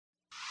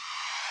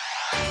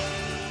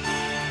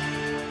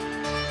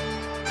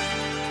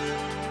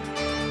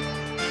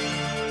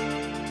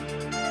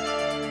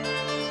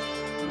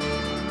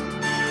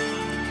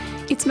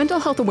It's Mental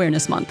Health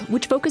Awareness Month,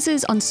 which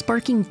focuses on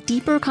sparking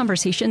deeper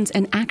conversations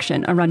and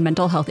action around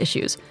mental health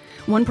issues.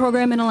 One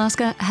program in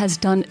Alaska has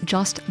done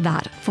just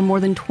that for more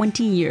than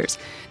 20 years,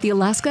 the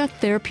Alaska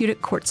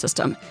Therapeutic Court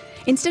System.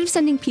 Instead of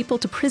sending people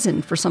to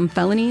prison for some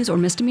felonies or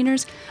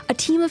misdemeanors, a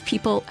team of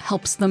people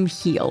helps them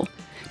heal.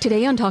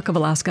 Today on Talk of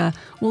Alaska,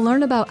 we'll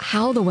learn about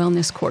how the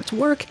wellness courts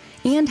work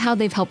and how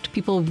they've helped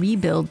people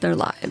rebuild their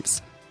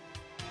lives.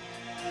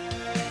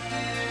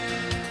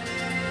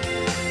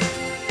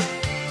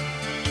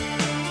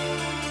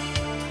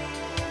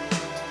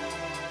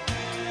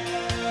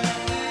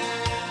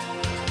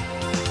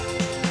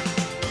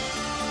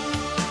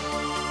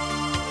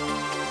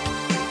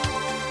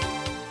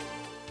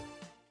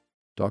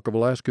 Talk of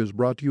Alaska is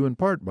brought to you in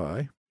part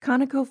by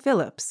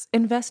ConocoPhillips,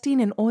 investing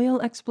in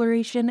oil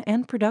exploration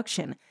and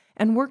production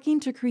and working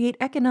to create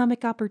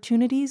economic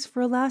opportunities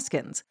for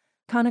Alaskans.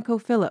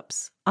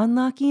 ConocoPhillips,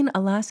 unlocking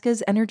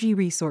Alaska's energy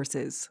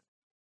resources.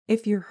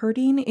 If you're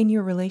hurting in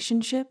your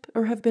relationship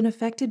or have been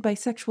affected by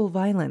sexual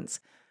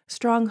violence,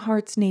 Strong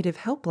Hearts Native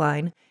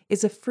Helpline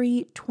is a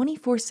free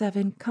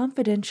 24/7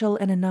 confidential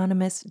and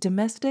anonymous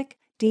domestic,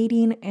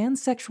 dating, and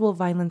sexual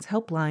violence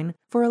helpline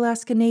for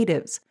Alaska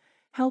Natives.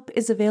 Help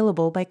is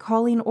available by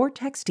calling or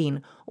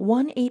texting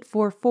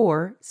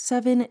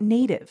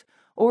 1-844-7-NATIVE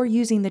or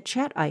using the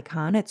chat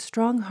icon at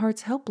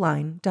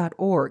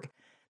strongheartshelpline.org.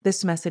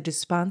 This message is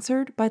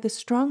sponsored by the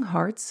Strong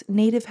Hearts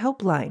Native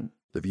Helpline.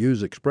 The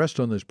views expressed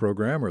on this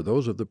program are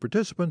those of the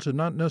participants and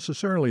not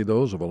necessarily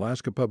those of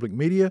Alaska Public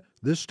Media,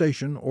 this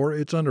station, or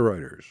its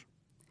underwriters.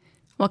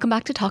 Welcome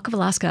back to Talk of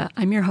Alaska.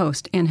 I'm your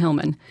host, Ann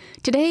Hillman.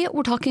 Today,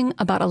 we're talking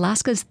about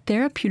Alaska's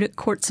therapeutic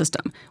court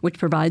system, which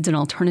provides an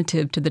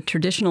alternative to the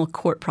traditional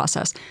court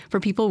process for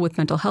people with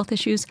mental health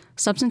issues,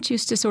 substance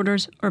use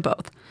disorders, or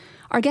both.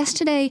 Our guest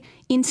today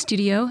in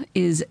studio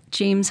is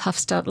James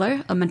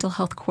Huffstadler, a mental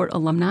health court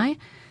alumni.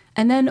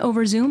 And then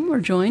over Zoom, we're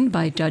joined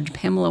by Judge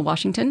Pamela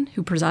Washington,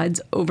 who presides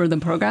over the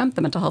program,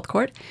 the Mental Health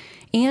Court,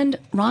 and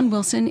Ron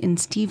Wilson and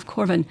Steve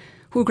Corvin,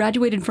 who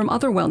graduated from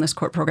other wellness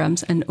court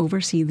programs and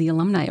oversee the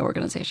alumni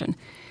organization.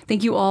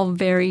 Thank you all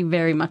very,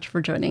 very much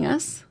for joining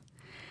us.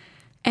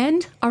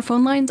 And our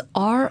phone lines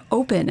are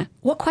open.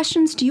 What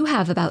questions do you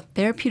have about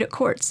therapeutic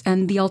courts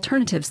and the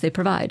alternatives they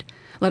provide?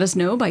 Let us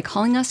know by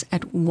calling us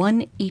at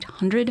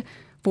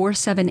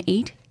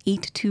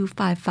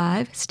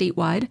 1-800-478-8255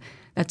 statewide.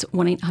 That's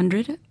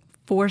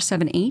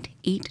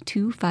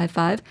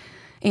 1-800-478-8255.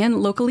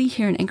 And locally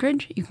here in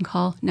Anchorage, you can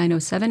call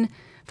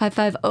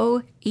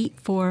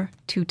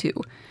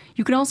 907-550-8422.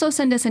 You can also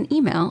send us an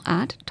email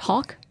at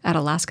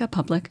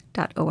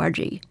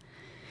talk@alaskapublic.org.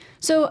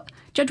 So,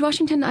 Judge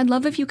Washington, I'd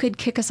love if you could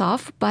kick us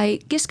off by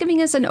just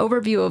giving us an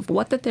overview of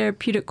what the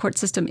therapeutic court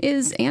system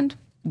is and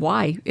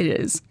why it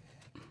is.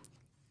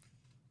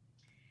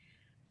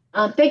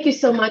 Thank you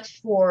so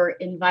much for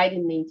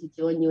inviting me to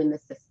join you in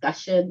this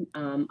discussion.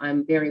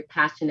 I'm very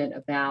passionate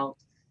about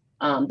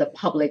the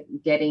public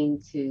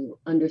getting to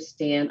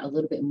understand a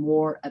little bit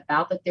more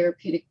about the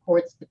therapeutic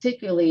courts,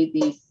 particularly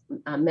the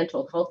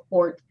mental health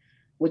court,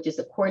 which is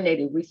a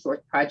coordinated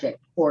resource project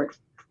court.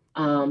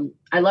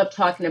 I love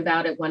talking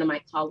about it. One of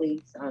my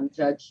colleagues,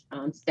 Judge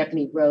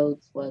Stephanie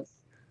Rhodes,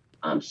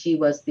 she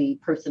was the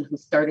person who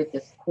started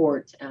this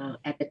court.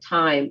 At the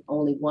time,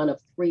 only one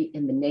of three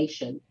in the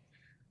nation,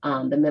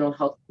 the mental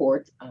health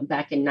court,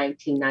 back in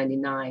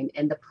 1999.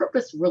 And the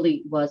purpose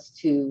really was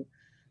to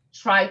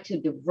try to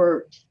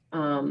divert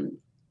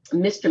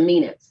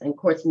misdemeanors, and of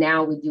course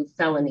now we do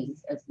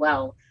felonies as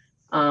well,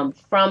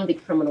 from the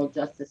criminal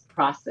justice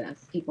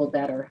process, people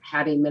that are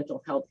having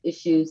mental health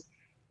issues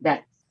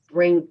that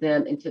bring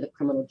them into the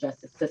criminal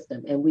justice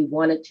system. And we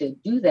wanted to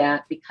do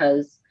that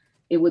because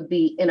it would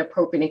be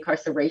inappropriate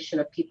incarceration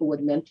of people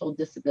with mental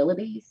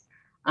disabilities.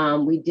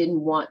 We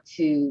want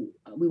to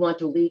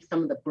leave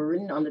some of the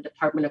burden on the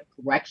Department of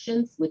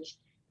Corrections, which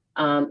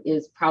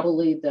is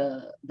probably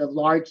the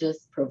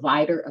largest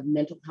provider of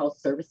mental health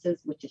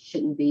services, which it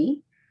shouldn't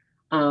be.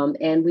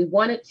 And we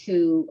wanted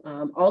to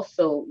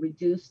also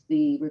reduce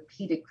the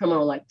repeated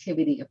criminal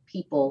activity of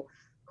people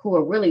who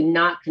are really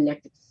not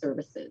connected to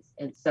services.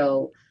 And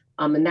so,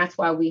 and that's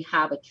why we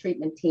have a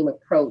treatment team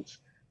approach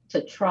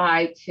to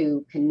try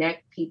to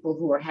connect people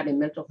who are having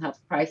mental health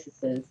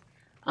crises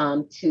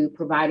to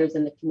providers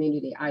in the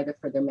community, either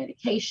for their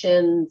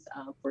medications,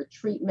 for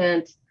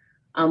treatment.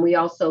 We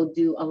also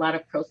do a lot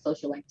of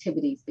pro-social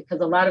activities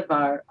because a lot of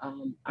our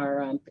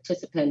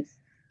participants,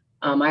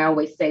 I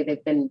always say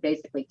they've been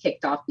basically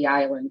kicked off the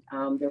island.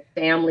 Their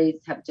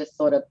families have just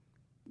sort of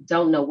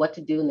don't know what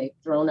to do, and they've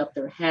thrown up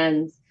their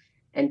hands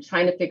and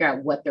trying to figure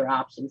out what their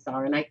options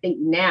are. And I think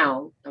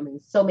now,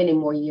 so many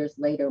more years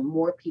later,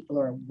 more people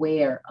are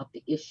aware of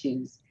the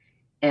issues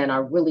and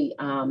are really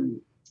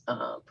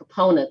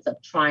proponents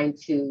of trying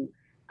to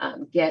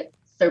get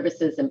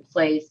services in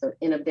place or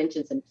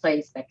interventions in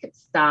place that could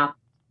stop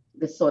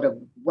this sort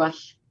of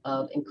rush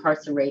of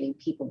incarcerating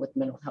people with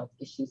mental health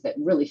issues that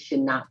really should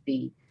not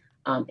be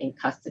in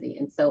custody.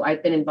 And so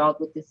I've been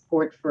involved with this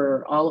court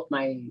for all of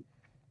my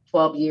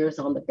 12 years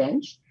on the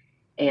bench.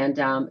 And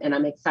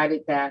I'm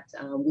excited that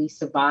we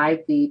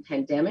survived the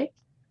pandemic.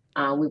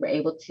 We were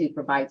able to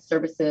provide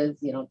services,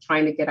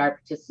 trying to get our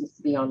participants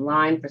to be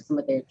online for some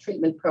of their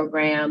treatment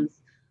programs.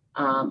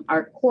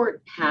 Our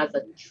court has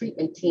a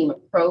treatment team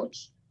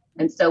approach.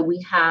 And so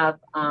we have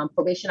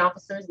probation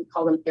officers, we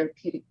call them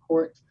therapeutic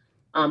court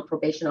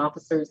probation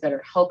officers that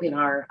are helping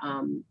our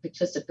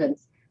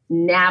participants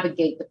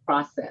navigate the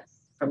process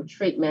from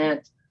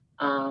treatment.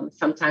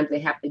 Sometimes they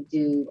have to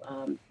do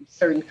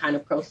certain kind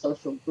of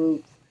pro-social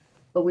groups,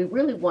 but we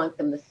really want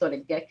them to sort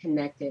of get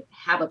connected,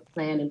 have a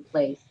plan in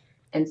place.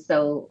 And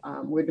so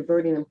we're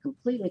diverting them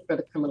completely for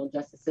the criminal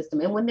justice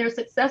system. And when they're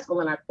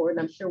successful in our court, and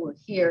I'm sure we'll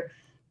hear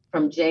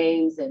from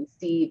James and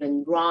Steve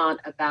and Ron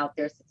about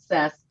their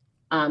success,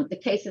 the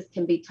cases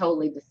can be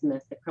totally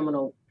dismissed. The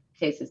criminal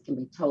cases can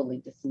be totally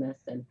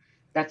dismissed. And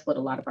that's what a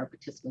lot of our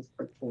participants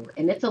work for.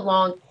 And it's a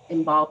long,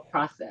 involved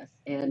process.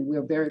 And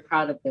we're very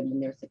proud of them when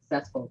they're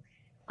successful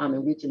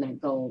in reaching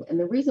that goal. And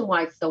the reason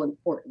why it's so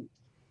important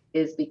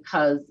is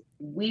because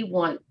we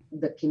want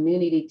the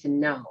community to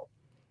know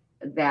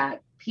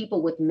that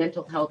people with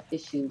mental health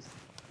issues,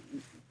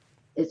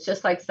 it's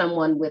just like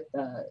someone with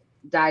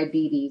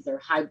diabetes or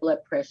high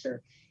blood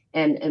pressure.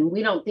 And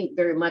we don't think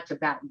very much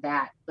about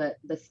that, but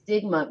the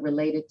stigma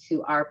related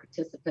to our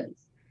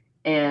participants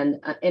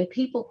and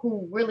people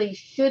who really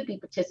should be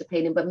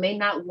participating, but may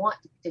not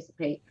want to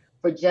participate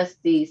for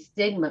just the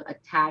stigma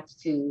attached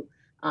to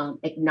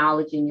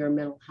acknowledging your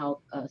mental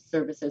health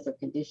services or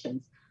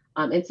conditions.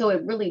 And so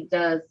it really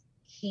does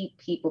keep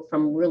people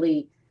from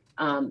really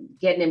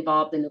getting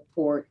involved in the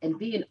court and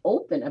being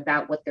open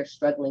about what they're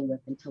struggling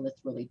with until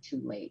it's really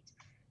too late.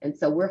 And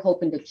so we're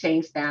hoping to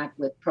change that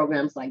with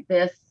programs like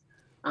this.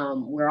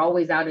 We're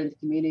always out in the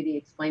community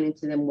explaining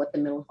to them what the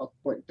mental health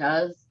court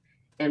does.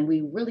 And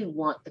we really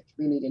want the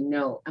community to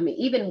know. I mean,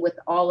 even with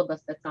all of us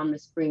that's on the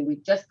screen,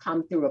 we've just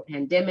come through a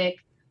pandemic.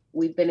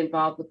 We've been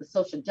involved with the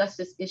social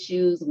justice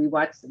issues. We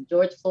watched the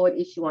George Floyd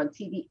issue on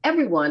TV.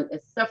 Everyone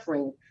is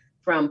suffering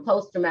from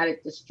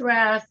post-traumatic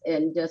distress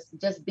and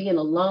just being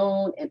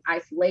alone and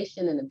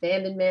isolation and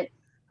abandonment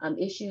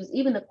issues.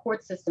 Even the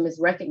court system is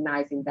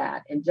recognizing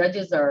that. And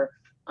judges are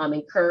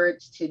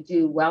encouraged to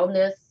do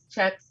wellness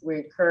checks. We're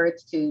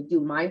encouraged to do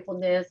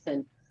mindfulness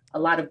and a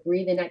lot of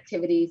breathing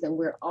activities. And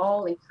we're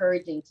all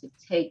encouraging to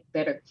take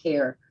better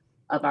care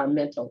of our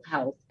mental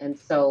health. And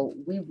so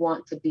we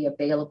want to be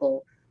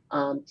available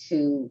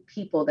to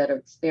people that are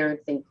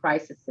experiencing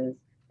crises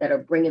that are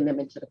bringing them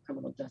into the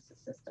criminal justice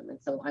system. And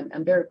so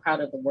I'm very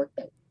proud of the work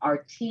that our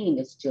team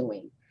is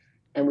doing,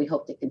 and we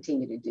hope to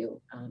continue to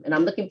do. And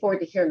I'm looking forward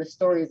to hearing the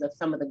stories of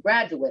some of the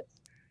graduates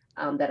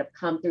that have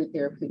come through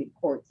therapeutic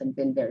courts and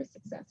been very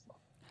successful.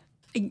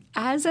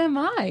 As am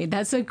I.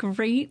 That's a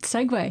great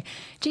segue.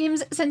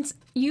 James, since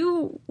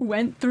you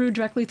went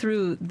directly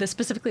through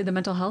specifically the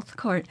mental health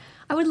court,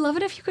 I would love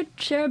it if you could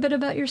share a bit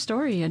about your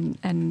story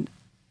and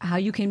how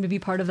you came to be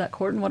part of that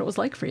court and what it was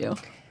like for you.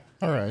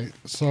 All right.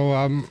 So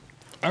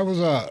I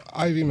was a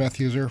IV meth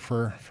user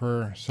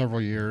for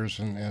several years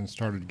and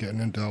started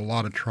getting into a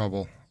lot of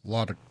trouble, a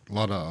lot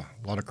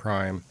of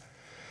crime.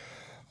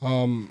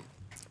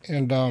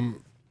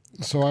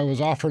 So I was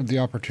offered the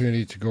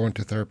opportunity to go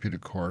into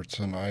therapeutic courts,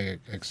 and I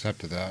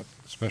accepted that,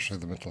 especially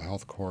the mental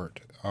health court.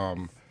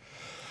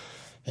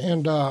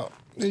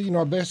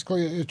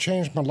 Basically it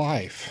changed my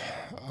life.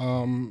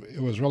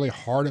 It was really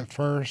hard at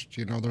first.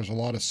 There's a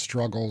lot of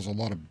struggles, a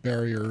lot of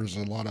barriers,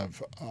 a lot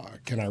of,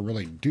 can I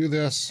really do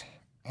this?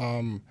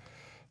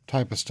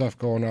 Type of stuff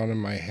going on in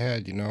my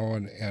head,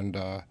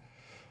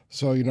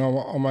 So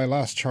on my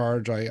last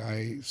charge,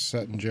 I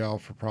sat in jail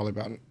for probably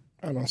about,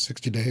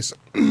 60 days.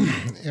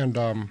 And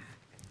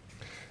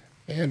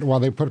while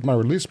they put my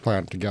release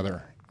plan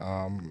together.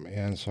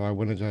 And so I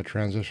went into a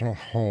transitional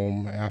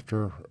home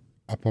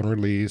upon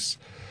release.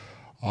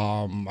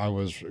 I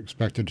was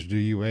expected to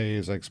do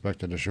UAs. I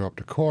expected to show up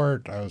to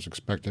court. I was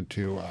expected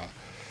to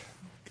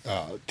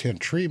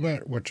attend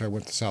treatment, which I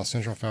went to South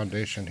Central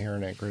Foundation here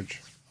in Anchorage.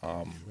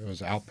 It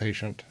was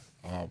outpatient,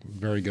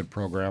 very good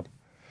program.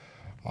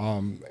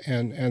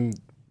 And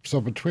so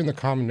between the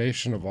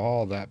combination of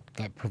all that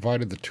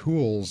provided the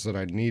tools that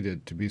I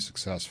needed to be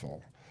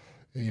successful.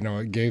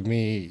 It gave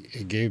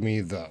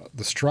me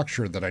the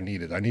structure that I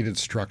needed. I needed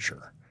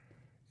structure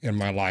in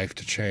my life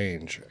to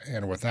change.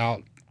 And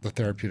without the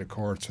therapeutic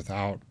courts,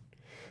 without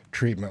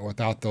treatment,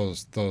 without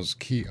those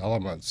key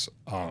elements,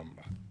 I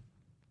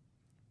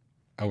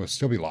would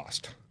still be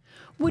lost.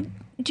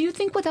 Do you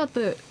think without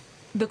the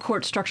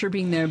court structure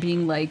being there,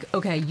 being like,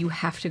 okay, you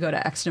have to go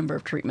to X number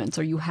of treatments,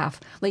 or you have,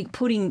 like,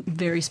 putting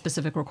very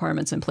specific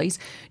requirements in place,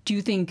 do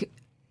you think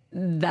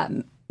that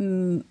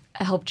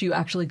helped you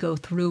actually go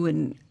through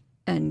and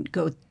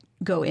go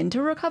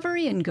into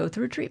recovery and go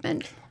through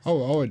treatment?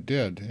 Oh, it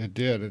did. It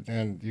did.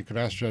 And you could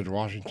ask Judge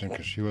Washington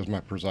because she was my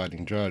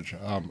presiding judge.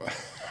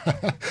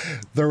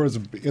 There was,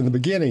 in the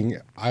beginning,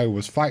 I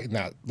was fighting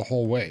that the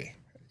whole way.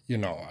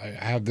 I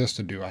have this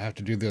to do. I have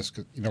to do this,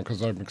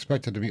 because I'm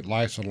expected to meet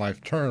life on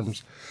life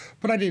terms,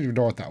 but I didn't even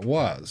know what that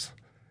was.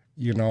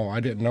 I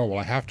didn't know. Well,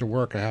 I have to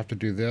work. I have to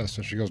do this.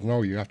 And she goes,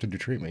 no, you have to do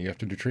treatment. You have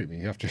to do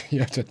treatment. You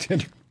have to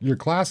attend your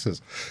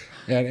classes.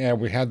 And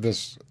we had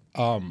this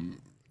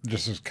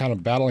just this kind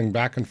of battling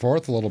back and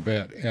forth a little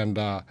bit. And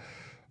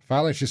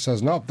finally she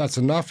says, no, that's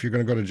enough. You're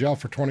going to go to jail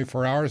for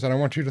 24 hours, and I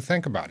want you to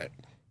think about it.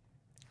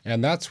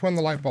 And that's when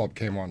the light bulb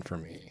came on for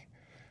me.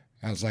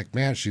 I was like,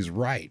 man, she's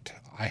right.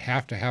 I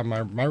have to have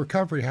my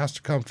recovery has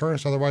to come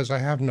first. Otherwise, I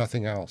have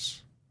nothing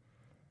else.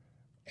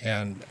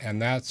 And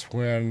that's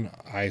when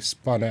I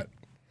spun it,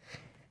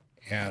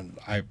 and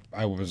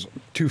I was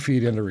 2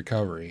 feet into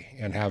recovery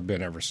and have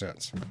been ever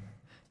since.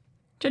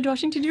 Judge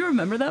Washington, do you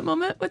remember that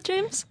moment with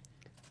James?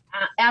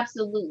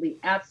 Absolutely.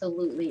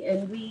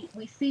 And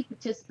we see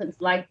participants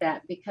like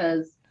that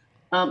because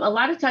a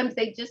lot of times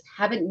they just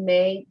haven't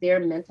made their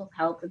mental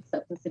health and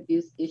substance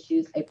abuse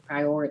issues a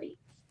priority.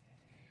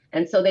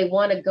 And so they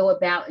want to go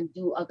about and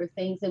do other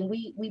things. And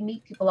we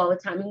meet people all the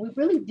time, and we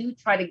really do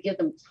try to give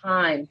them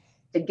time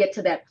to get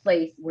to that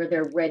place where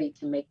they're ready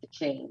to make the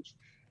change.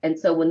 And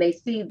so when they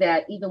see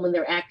that even when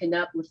they're acting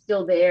up, we're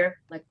still there,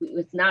 like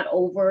it's not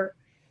over.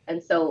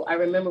 And so I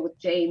remember with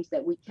James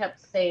that we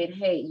kept saying,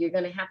 hey, you're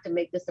going to have to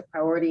make this a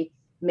priority,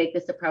 make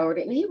this a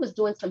priority. And he was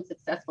doing some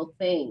successful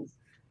things,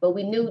 but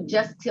we knew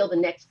just till the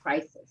next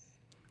crisis.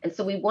 And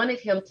so we wanted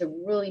him to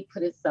really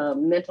put his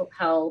mental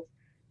health,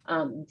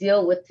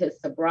 deal with his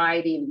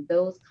sobriety and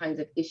those kinds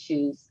of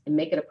issues and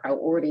make it a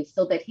priority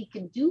so that he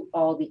can do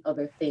all the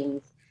other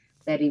things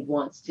that he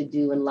wants to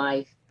do in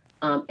life,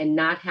 and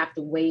not have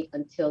to wait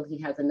until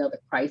he has another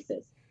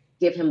crisis.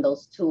 Give him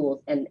those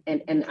tools, and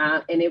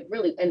it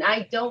really, and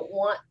I don't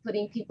want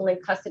putting people in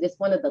custody. It's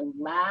one of the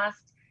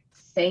last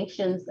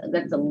sanctions.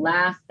 That's the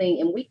last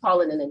thing, and we call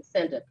it an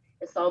incentive.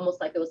 It's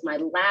almost like it was my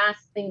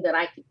last thing that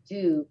I could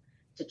do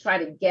to try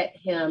to get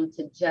him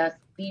to just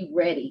be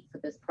ready for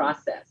this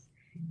process.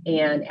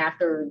 And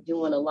after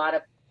doing a lot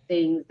of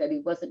things that he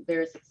wasn't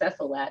very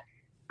successful at,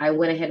 I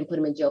went ahead and put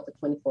him in jail for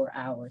 24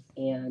 hours,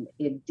 and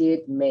it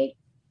did make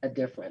a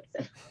difference.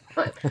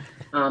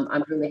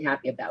 I'm really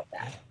happy about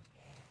that.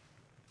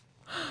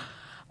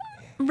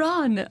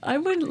 Ron, I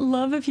would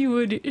love if you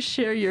would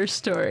share your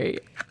story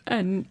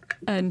and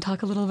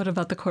talk a little bit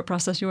about the court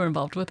process you were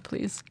involved with,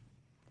 please.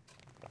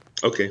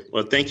 Okay,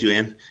 well, thank you,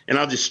 Ann. And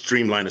I'll just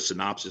streamline a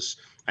synopsis.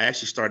 I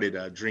actually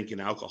started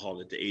drinking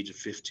alcohol at the age of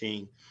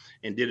 15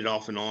 and did it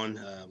off and on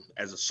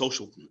as a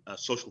social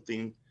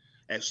thing,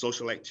 as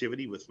social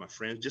activity with my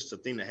friends, just a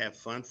thing to have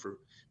fun for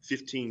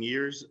 15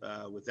 years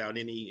without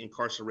any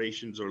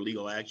incarcerations or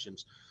legal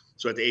actions.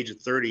 So at the age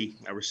of 30,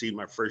 I received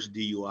my first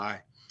DUI,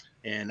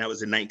 and that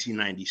was in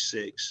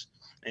 1996.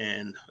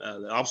 And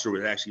the officer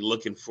was actually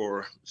looking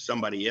for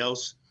somebody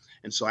else.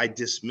 And so I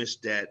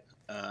dismissed that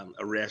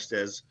arrest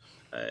as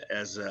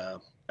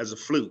a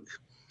fluke.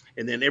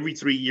 And then every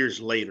 3 years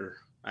later,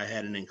 I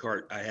had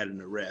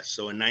an arrest.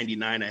 So in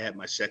 99, I had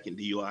my second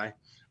DUI.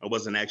 I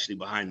wasn't actually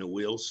behind the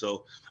wheel.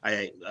 So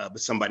but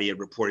somebody had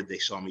reported they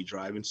saw me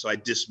driving. So I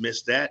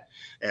dismissed that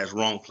as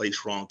wrong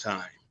place, wrong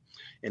time.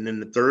 And then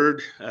the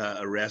third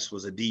arrest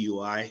was a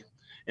DUI,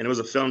 and it was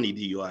a felony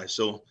DUI.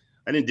 So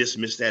I didn't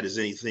dismiss that as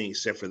anything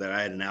except for that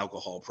I had an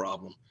alcohol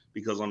problem,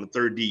 because on the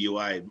third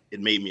DUI, it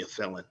made me a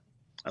felon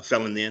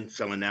then,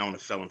 felon now, and a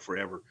felon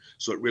forever.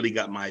 So it really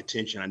got my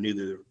attention. I knew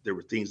that there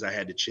were things I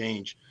had to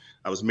change.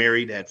 I was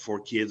married, I had 4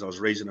 kids, I was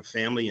raising a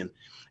family,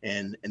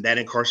 and that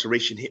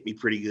incarceration hit me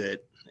pretty good.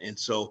 And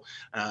so,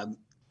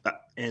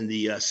 and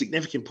the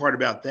significant part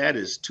about that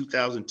is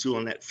 2002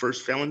 on that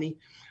first felony,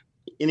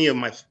 any of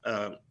my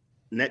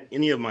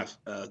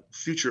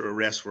future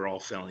arrests were all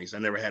felonies. I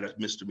never had a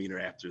misdemeanor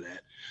after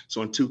that.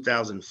 So in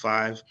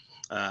 2005,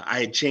 I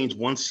had changed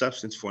one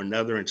substance for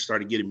another and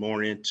started getting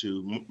more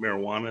into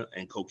marijuana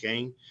and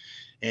cocaine.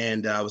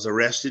 And I was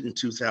arrested in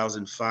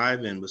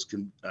 2005 and was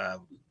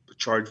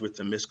charged with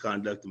the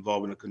misconduct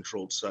involving a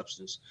controlled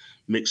substance,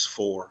 mix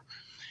 4.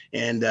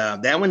 And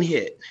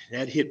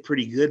that hit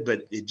pretty good,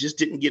 but it just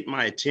didn't get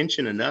my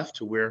attention enough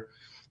to where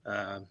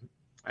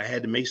I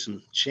had to make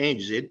some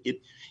changes.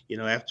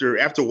 After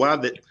a while,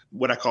 that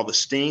what I call the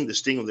sting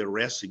of the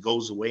arrest, it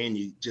goes away and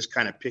you just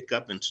kind of pick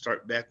up and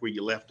start back where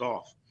you left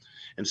off.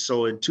 And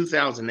so in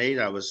 2008,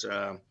 I was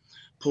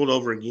pulled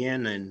over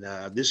again,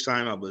 and this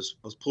time I was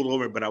pulled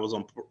over, but I was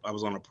on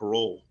a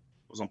parole.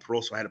 I was on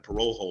parole, so I had a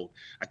parole hold.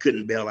 I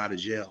couldn't bail out of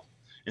jail,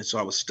 and so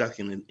I was stuck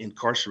and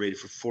incarcerated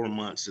for 4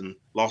 months and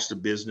lost a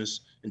business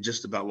and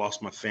just about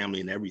lost my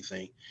family and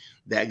everything.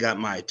 That got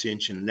my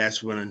attention, and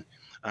that's when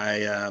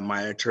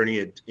my attorney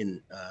had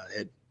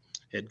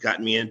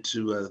gotten me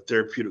into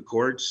therapeutic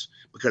courts,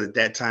 because at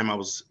that time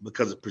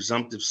because of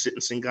presumptive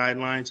sentencing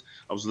guidelines,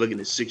 I was looking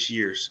at 6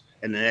 years.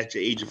 And then at the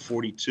age of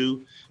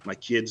 42, my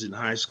kids in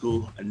high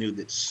school, I knew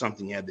that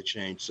something had to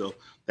change. So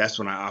that's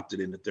when I opted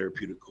into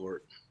therapeutic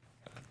court.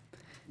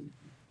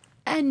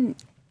 And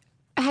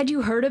had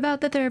you heard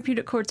about the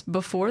therapeutic courts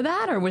before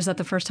that, or was that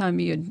the first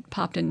time you had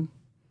popped into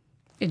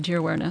your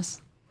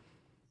awareness?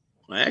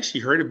 I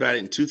actually heard about it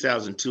in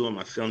 2002 on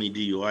my felony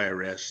DUI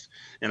arrest.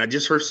 And I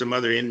just heard some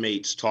other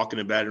inmates talking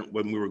about it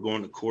when we were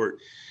going to court.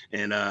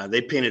 And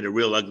they painted a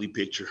real ugly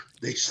picture.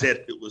 They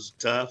said it was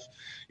tough.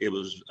 It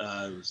was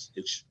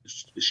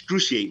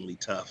excruciatingly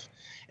tough.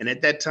 And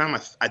at that time,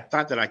 I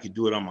thought that I could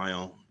do it on my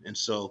own. And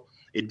so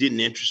it didn't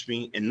interest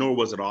me, and nor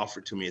was it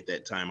offered to me at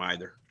that time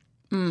either.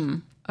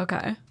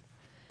 Okay.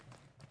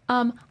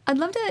 I'd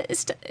love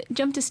to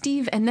jump to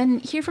Steve and then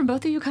hear from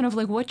both of you kind of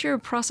like what your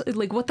process,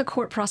 like what the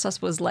court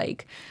process was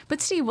like. But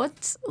Steve,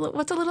 what's a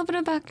little bit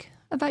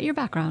about your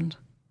background?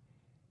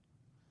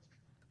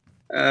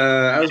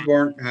 I was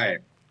born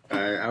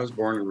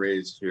and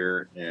raised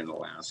here in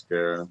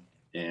Alaska,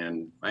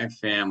 and my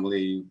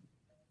family,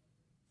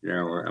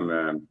 I'm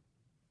a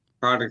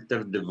product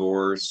of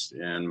divorce,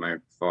 and my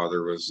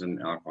father was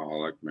an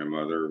alcoholic. My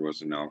mother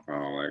was an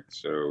alcoholic.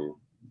 So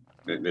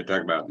they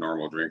talk about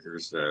normal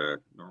drinkers.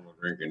 Normal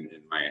drinking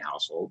in my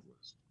household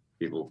was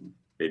people,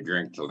 they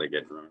drink till they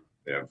get drunk.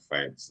 They have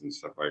fights and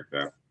stuff like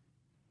that.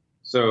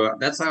 So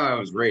that's how I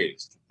was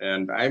raised.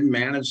 And I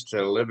managed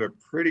to live a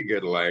pretty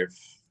good life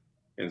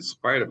in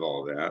spite of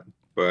all that.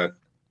 But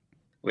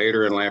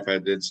later in life, I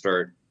did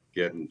start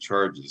getting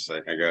charges.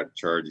 I got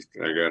charged.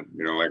 I got,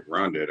 like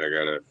Ron did, I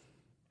got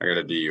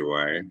a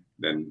DUI,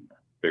 then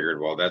figured,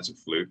 well, that's a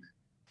fluke.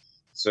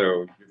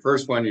 So the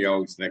first one you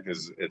always think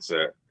is it's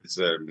a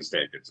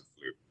mistake, it's a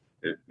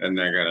fluke. And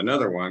then I got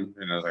another one,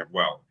 and I was like,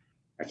 well,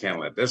 I can't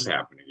let this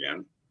happen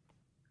again.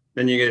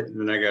 Then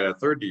I got a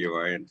third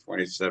DUI in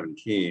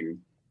 2017,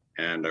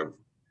 and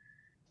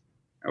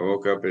I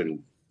woke up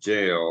in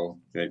jail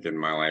thinking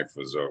my life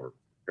was over,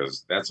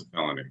 because that's a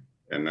felony.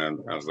 And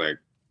then I was like,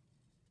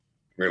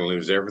 I'm gonna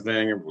lose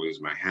everything. I'm gonna lose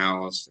my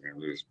house. I'm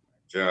gonna lose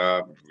my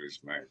job. I'm gonna lose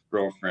my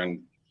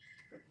girlfriend.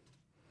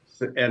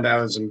 And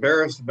I was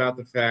embarrassed about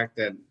the fact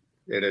that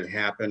it had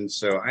happened.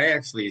 So I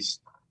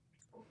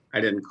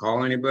didn't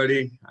call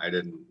anybody. I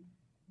didn't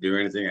do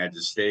anything. I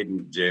just stayed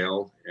in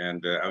jail,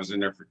 and I was in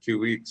there for 2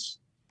 weeks.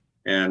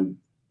 And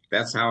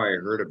that's how I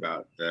heard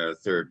about the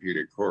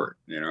therapeutic court.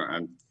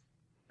 I'm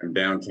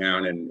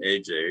downtown in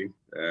AJ,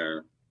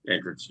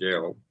 Anchorage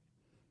Jail,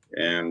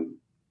 and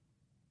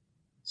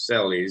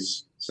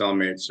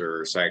cellmates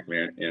are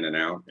cycling in and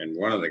out. And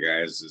one of the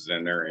guys is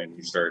in there, and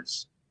we start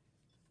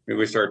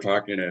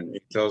talking, and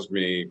he tells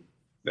me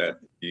that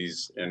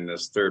he's in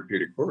this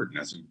therapeutic court. And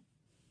I said,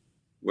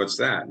 what's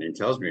that? And he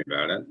tells me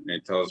about it. And he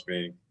tells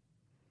me,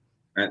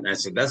 and I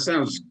said, that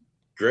sounds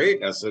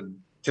great. I said,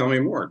 tell me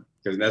more,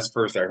 because that's the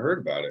first I heard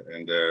about it.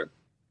 And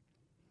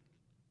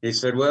he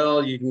said,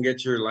 well, you can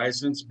get your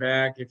license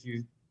back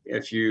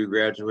if you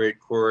graduate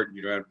court.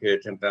 You don't have to pay a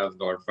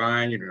 $10,000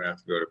 fine. You don't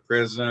have to go to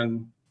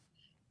prison.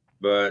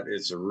 But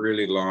it's a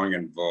really long,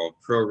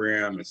 involved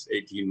program. It's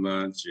 18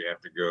 months. You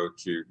have to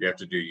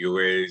do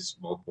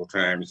UAs multiple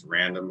times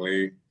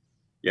randomly.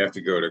 You have to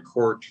go to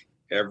court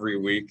every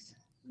week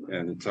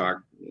and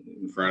talk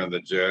in front of the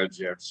judge.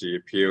 You have to see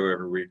appeal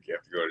every week. You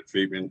have to go to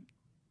treatment.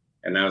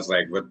 And I was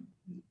like, what?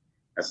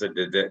 I said,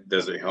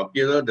 does it help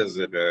you though? Does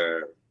it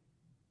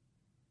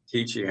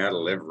teach you how to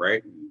live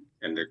right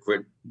and to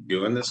quit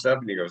doing this stuff?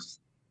 And he goes,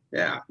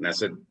 yeah. And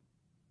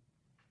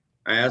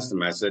I asked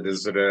him, I said,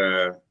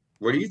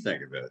 what do you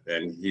think of it?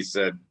 And he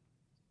said,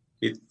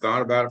 he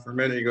thought about it for a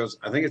minute. He goes,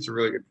 I think it's a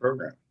really good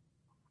program.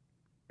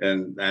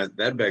 And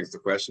that begs the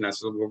question. I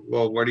said,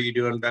 well, what are you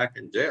doing back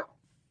in jail?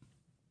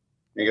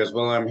 And he goes,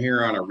 well, I'm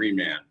here on a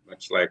remand,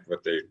 much like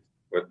what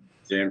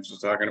James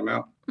was talking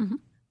about. Mm-hmm.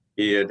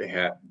 He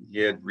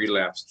had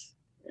relapsed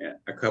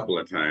a couple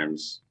of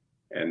times,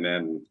 and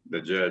then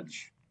the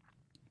judge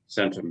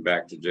sent him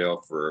back to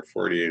jail for a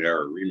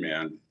 48-hour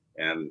remand.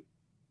 And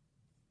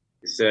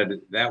he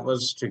said that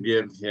was to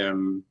give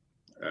him,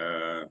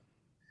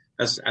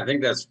 I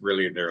think that's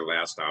really their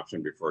last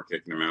option before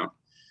kicking him out.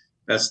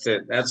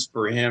 That's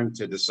for him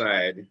to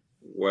decide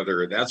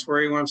whether that's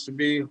where he wants to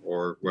be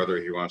or whether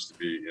he wants to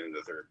be in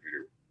the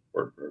therapeutic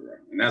court program.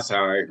 And that's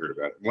how I heard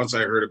about it. Once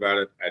I heard about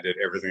it, I did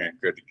everything I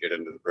could to get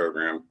into the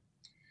program.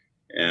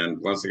 And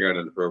once I got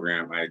into the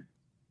program, I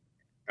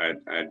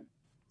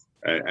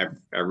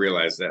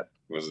realized that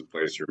was the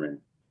place for me.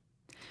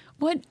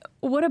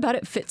 What about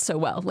it fits so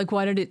well? Like,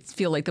 why did it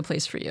feel like the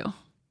place for you?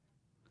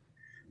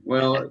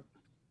 Well,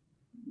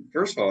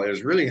 first of all, it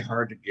was really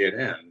hard to get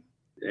in,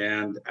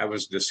 and I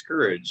was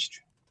discouraged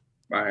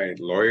by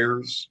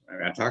lawyers.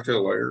 I talked to a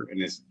lawyer, and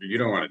he said, you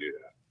don't want to do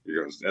that. He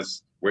goes,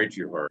 that's way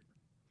too hard.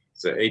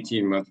 It's an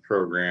 18-month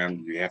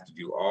program. You have to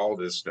do all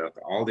this stuff,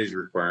 all these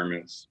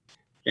requirements.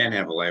 Can't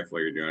have a life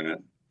while you're doing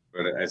it.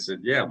 But I said,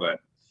 yeah, but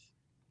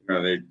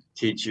they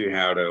teach you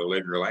how to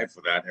live your life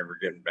without ever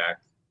getting back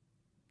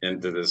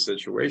into this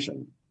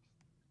situation.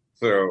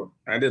 So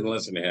I didn't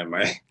listen to him.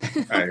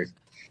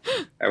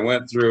 I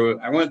went through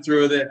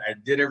with it. I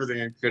did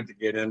everything I could to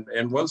get in.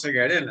 And once I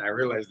got in, I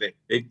realized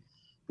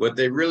what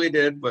they really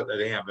did, but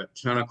they have a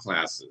ton of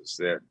classes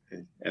that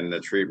in the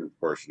treatment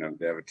portion of it.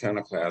 They have a ton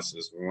of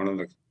classes.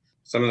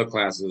 Some of the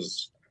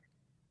classes,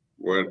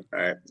 what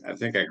I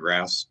think I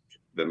grasped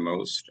the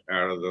most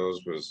out of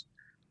those was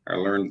I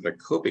learned the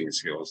coping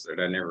skills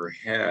that I never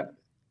had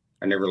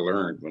I never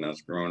learned when I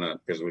was growing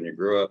up, because when you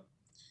grow up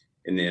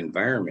in the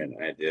environment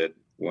I did,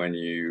 when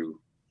you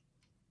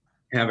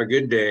have a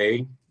good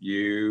day,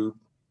 you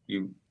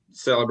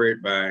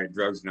celebrate by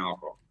drugs and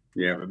alcohol.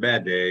 You have a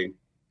bad day,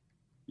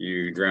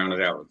 you drown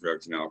it out with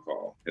drugs and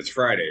alcohol. It's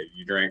Friday,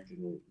 you drink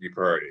and you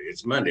party.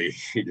 It's Monday,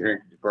 you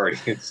drink and you party.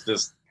 It's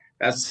just,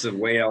 that's the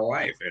way of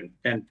life.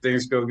 And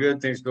things go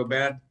good, things go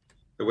bad.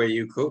 The way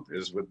you cope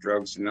is with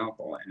drugs and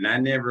alcohol. And I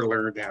never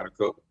learned how to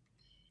cope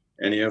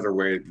any other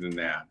way than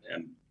that.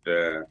 And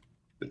the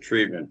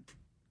treatment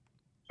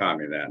taught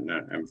me that, and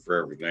I'm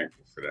forever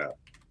thankful for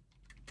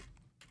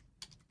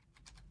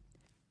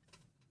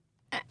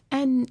that.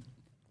 And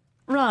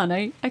Ron,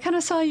 I kind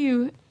of saw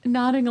you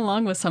nodding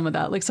along with some of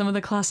that, like some of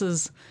the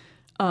classes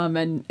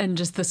and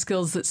just the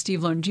skills that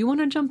Steve learned. Do you want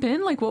to jump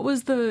in? Like, what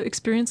was the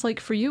experience like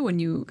for you when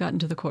you got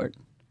into the court?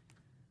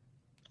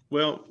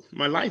 Well,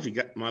 my life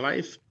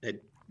had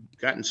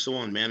gotten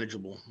so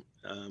unmanageable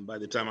by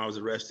the time I was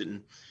arrested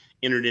and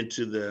entered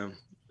into the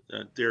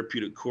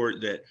therapeutic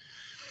court that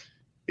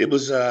it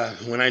was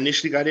when I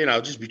initially got in.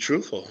 I'll just be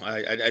truthful.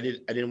 I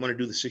didn't want to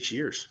do the 6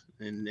 years,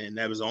 and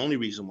that was the only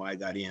reason why I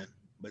got in.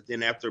 But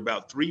then after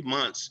about 3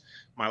 months,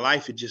 my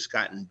life had just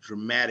gotten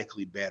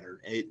dramatically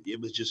better.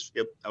 It was just,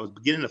 I was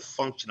beginning to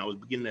function.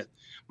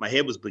 My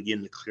head was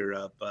beginning to clear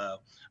up.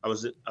 I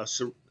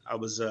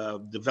was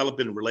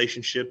developing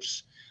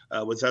relationships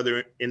with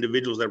other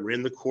individuals that were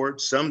in the court,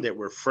 some that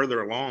were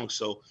further along.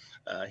 So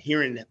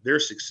hearing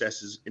their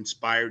successes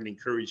inspired and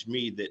encouraged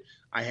me that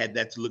I had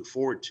that to look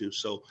forward to.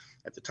 So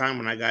at the time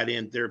when I got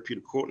in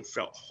therapeutic court and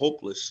felt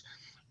hopeless,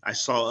 I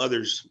saw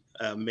others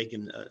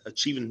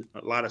achieving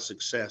a lot of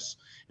success.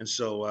 And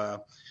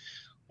so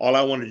all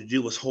I wanted to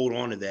do was hold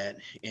on to that.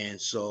 And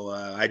so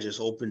I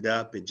just opened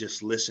up and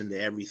just listened to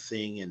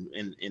everything.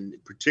 And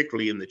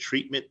particularly in the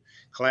treatment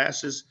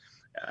classes,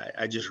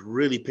 I just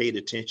really paid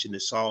attention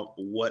and saw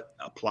what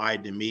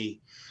applied to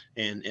me.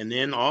 And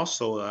then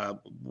also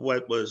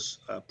what was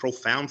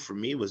profound for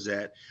me was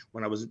that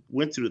when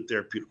went through the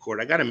therapeutic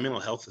court, I got a mental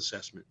health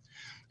assessment,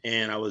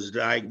 and I was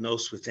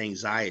diagnosed with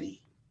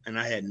anxiety. And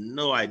I had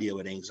no idea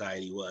what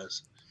anxiety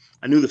was.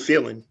 I knew the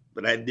feeling,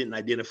 but I didn't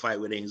identify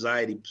it with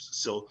anxiety.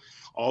 So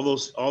all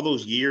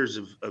those years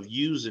of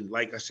using,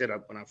 like I said,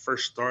 when I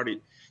first started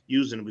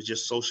using, it was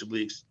just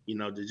sociably,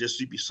 to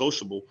just be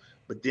sociable.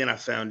 But then I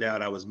found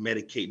out I was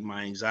medicating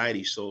my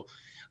anxiety. So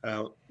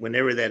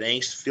whenever that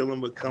angst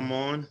feeling would come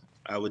on,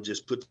 I would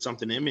just put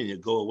something in me and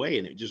it'd go away,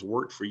 and it just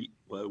worked it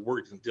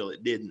worked until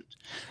it didn't.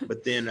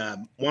 But then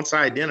once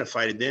I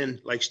identified it, then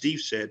like Steve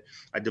said,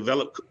 I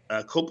developed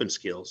coping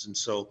skills. And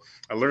so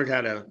I learned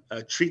how to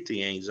treat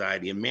the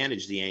anxiety and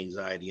manage the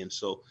anxiety. And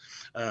so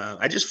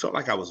I just felt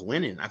like I was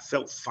winning. I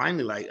felt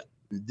finally like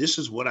this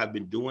is what I've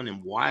been doing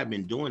and why I've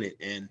been doing it.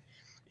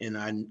 And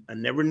I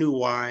never knew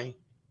why.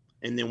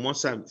 And then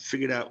once I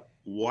figured out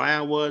why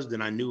I was,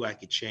 then I knew I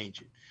could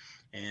change it.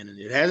 And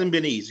it hasn't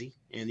been easy.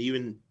 And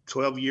even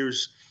 12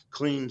 years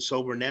clean,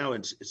 sober now,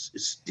 it's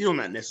still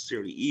not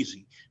necessarily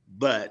easy,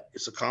 but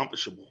it's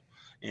accomplishable.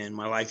 And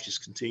my life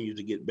just continued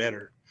to get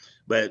better.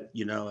 But,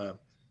 the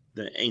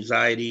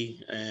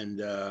anxiety and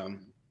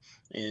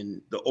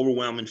the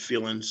overwhelming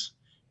feelings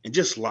and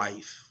just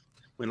life.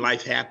 When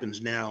life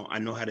happens now, I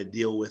know how to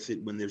deal with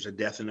it. When there's a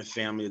death in the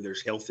family,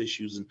 there's health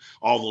issues and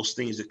all those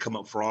things that come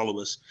up for all of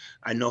us.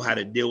 I know how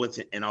to deal with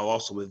it. And I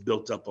also have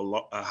built up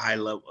a high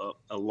level,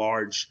 a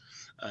large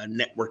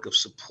network of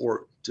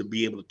support to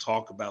be able to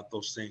talk about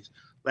those things.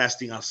 Last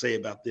thing I'll say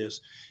about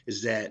this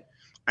is that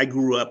I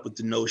grew up with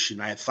the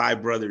notion, I had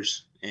 5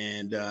 brothers,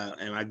 and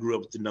I grew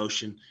up with the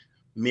notion,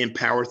 men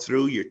power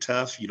through, you're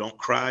tough, you don't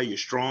cry, you're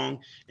strong,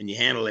 and you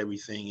handle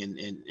everything,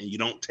 and you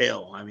don't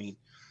tell.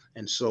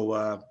 And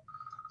so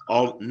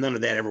none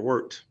of that ever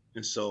worked.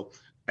 And so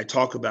I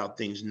talk about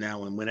things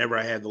now, and whenever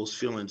I have those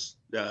feelings,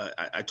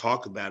 I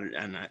talk about it,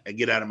 and I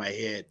get out of my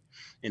head,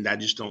 and I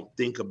just don't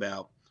think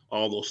about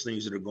all those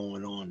things that are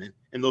going on,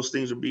 and those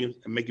things are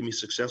making me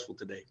successful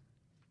today.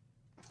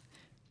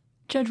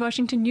 Judge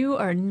Washington, you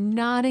are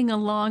nodding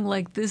along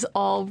like this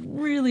all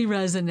really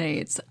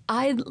resonates.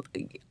 I'd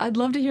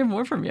love to hear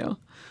more from you,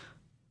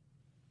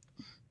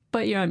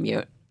 but you're on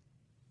mute.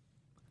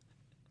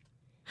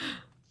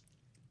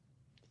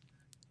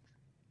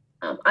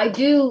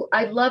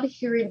 I love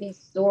hearing these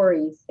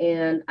stories,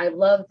 and I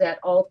love that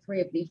all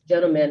 3 of these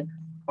gentlemen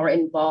are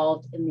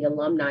involved in the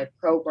alumni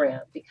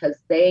program, because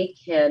they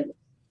can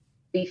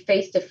be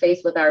face to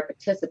face with our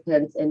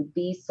participants and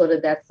be sort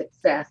of that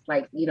success.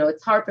 Like,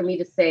 it's hard for me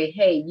to say,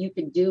 hey, you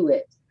can do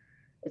it.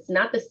 It's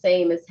not the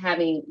same as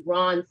having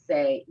Ron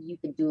say, you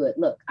can do it.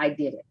 Look, I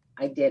did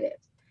it.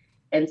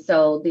 And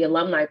so the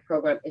alumni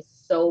program is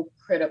so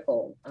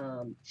critical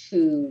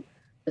to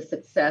the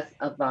success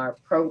of our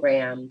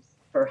programs,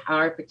 for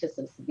our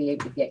participants to be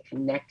able to get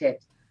connected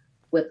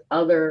with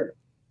other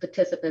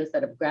participants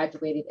that have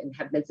graduated and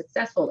have been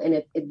successful. And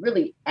it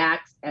really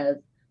acts as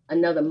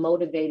another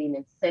motivating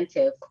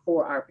incentive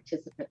for our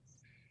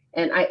participants.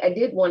 And I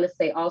did want to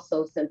say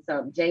also, since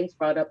James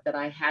brought up that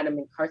I had him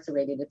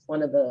incarcerated, it's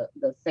one of the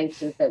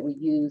sanctions that we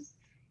use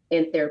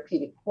in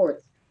therapeutic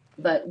courts.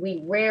 but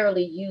we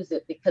rarely use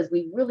it because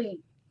we really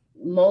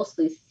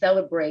mostly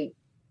celebrate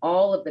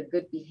all of the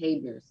good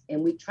behaviors,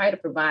 and we try to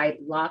provide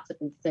lots of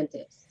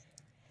incentives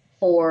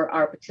for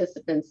our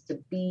participants to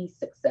be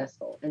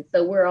successful. And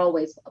so we're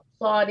always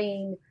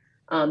applauding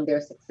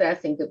their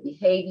success and good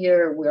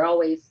behavior. We're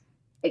always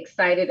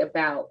excited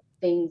about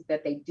things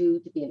that they do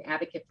to be an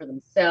advocate for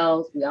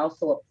themselves. We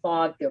also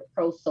applaud their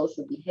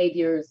pro-social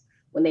behaviors.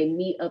 When they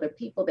meet other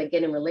people, they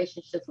get in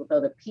relationships with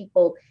other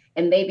people,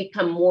 and they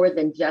become more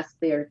than just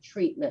their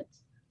treatment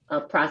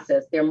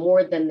process. They're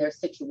more than their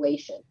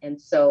situation.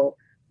 And so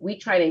we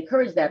try to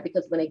encourage that,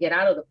 because when they get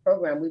out of the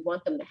program, we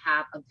want them to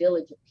have a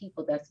village of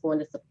people that's going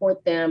to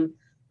support them,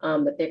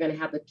 that they're going to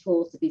have the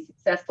tools to be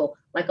successful,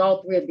 like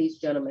all three of these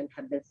gentlemen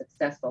have been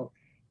successful.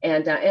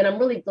 And I'm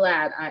really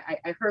glad.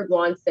 I heard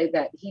Ron say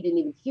that he didn't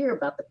even hear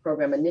about the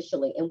program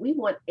initially, and we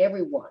want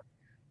everyone.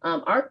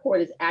 Our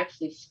court is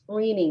actually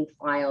screening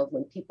files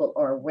when people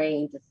are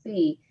arraigned to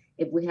see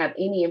if we have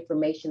any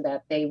information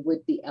that they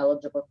would be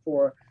eligible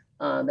for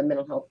the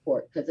mental health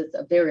court, because it's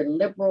a very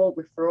liberal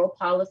referral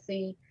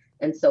policy.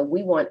 And so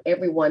we want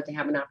everyone to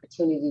have an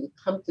opportunity to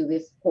come through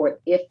this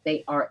court if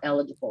they are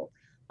eligible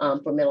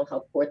for mental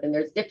health court. And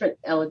there's different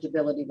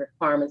eligibility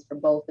requirements for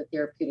both the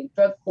therapeutic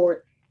drug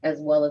court as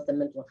well as the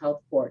mental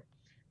health court.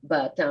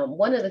 But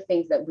one of the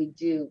things that we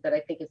do that I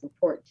think is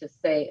important to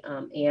say,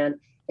 Anne,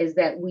 is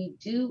that we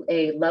do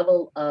a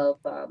level of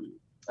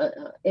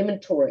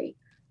inventory,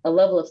 a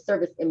level of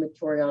service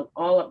inventory on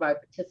all of our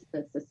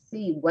participants to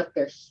see what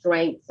their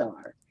strengths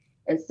are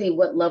and see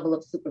what level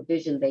of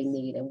supervision they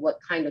need and what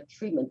kind of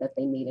treatment that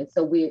they need. And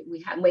so we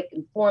make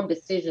informed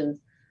decisions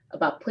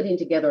about putting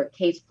together a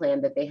case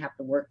plan that they have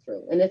to work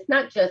through. And it's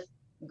not just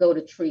go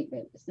to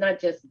treatment. It's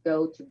not just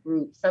go to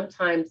group.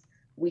 Sometimes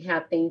we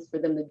have things for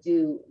them to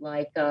do,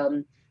 like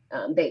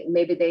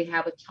maybe they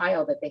have a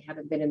child that they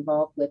haven't been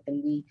involved with,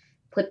 and we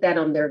put that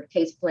on their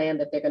case plan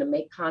that they're going to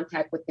make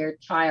contact with their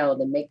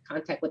child and make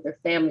contact with their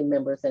family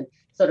members and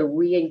sort of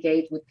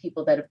re-engage with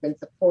people that have been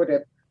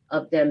supportive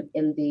of them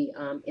in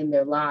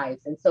their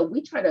lives. And so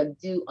we try to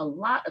do a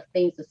lot of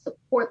things to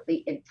support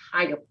the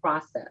entire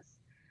process,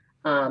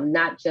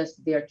 not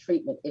just their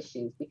treatment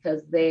issues,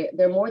 because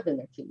they're more than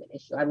their treatment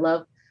issue. I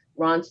love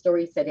Ron's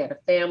story. He said he had a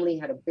family,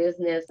 had a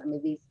business. I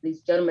mean,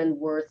 these gentlemen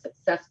were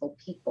successful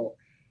people.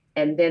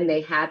 And then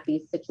they had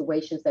these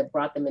situations that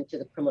brought them into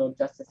the criminal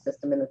justice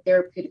system. And the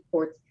therapeutic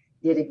courts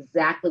did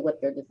exactly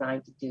what they're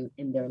designed to do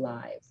in their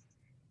lives,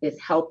 is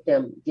help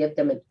them, give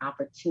them an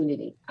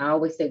opportunity. I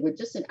always say we're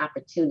just an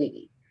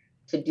opportunity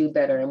to do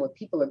better. And when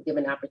people are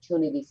given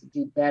opportunities to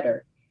do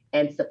better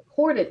and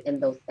supported in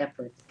those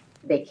efforts,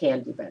 they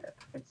can do better.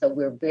 And so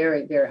we're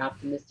very, very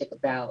optimistic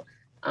about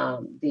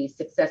the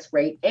success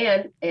rate.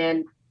 And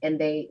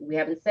we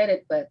haven't said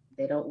it, but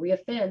they don't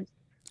reoffend,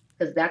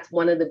 because that's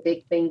one of the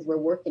big things we're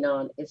working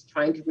on, is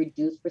trying to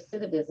reduce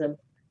recidivism.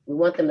 We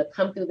want them to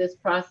come through this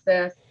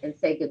process and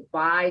say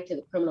goodbye to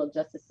the criminal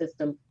justice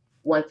system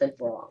once and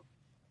for all.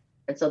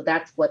 And so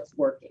that's what's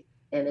working.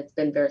 And it's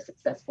been very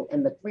successful.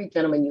 And the three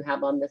gentlemen you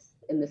have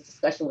in this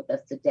discussion with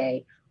us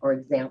today are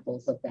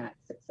examples of that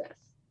success.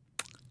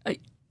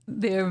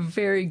 They're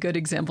very good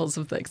examples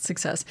of the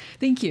success.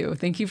 Thank you.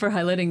 Thank you for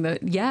highlighting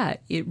that. Yeah,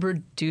 it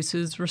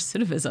reduces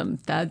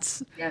recidivism.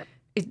 That's... Yeah.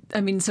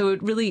 So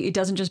it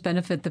doesn't just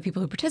benefit the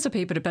people who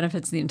participate, but it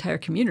benefits the entire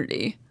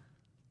community.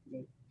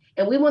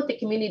 And we want the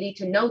community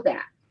to know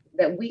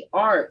that we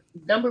are,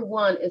 number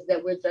one is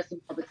that we're addressing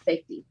public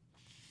safety.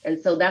 And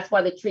so that's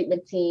why the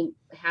treatment team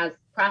has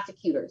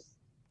prosecutors,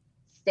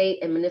 state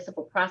and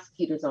municipal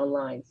prosecutors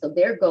online. So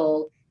their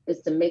goal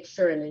is to make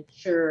sure and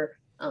ensure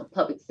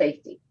public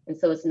safety. And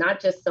so it's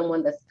not just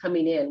someone that's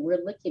coming in.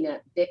 We're looking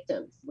at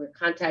victims. We're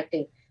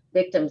contacting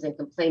victims and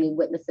complaining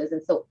witnesses.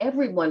 And so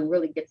everyone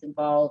really gets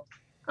involved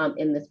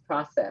in this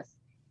process.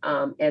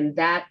 And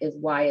that is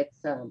why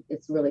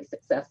it's really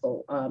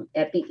successful.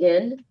 At the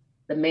end,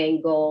 the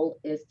main goal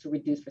is to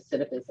reduce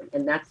recidivism.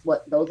 And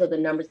those are the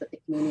numbers that the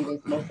community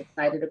is most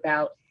excited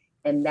about.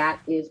 And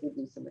that is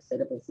reducing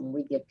recidivism.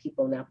 We give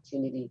people an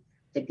opportunity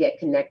to get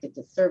connected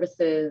to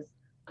services,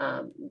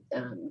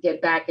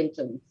 get back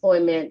into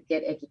employment,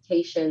 get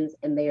educations,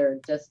 and they are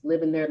just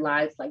living their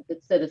lives like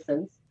good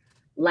citizens,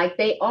 like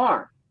they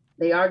are.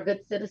 They are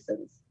good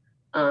citizens,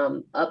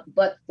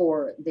 but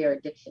for their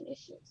addiction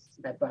issues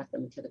that brought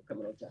them into the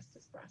criminal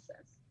justice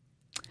process.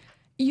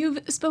 You've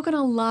spoken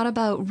a lot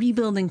about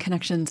rebuilding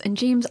connections. And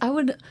James, I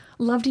would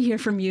love to hear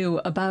from you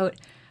about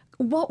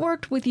what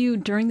worked with you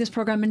during this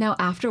program and now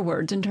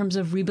afterwards in terms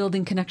of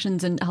rebuilding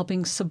connections and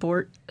helping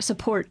support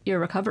your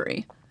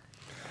recovery.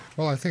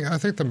 Well, I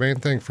think the main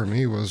thing for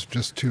me was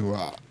just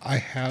I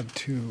had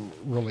to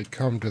really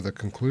come to the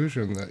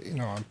conclusion that,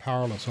 I'm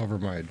powerless over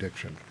my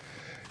addiction.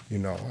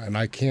 And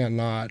I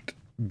cannot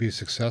be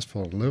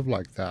successful and live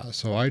like that.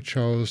 So I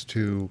chose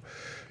to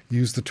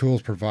use the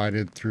tools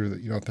provided through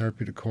the,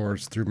 therapeutic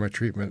courts, through my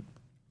treatment,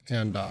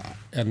 and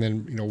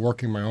then,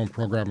 working my own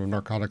program of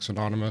Narcotics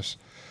Anonymous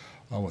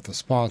with a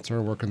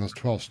sponsor, working those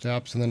 12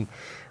 steps, and then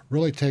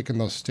really taking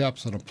those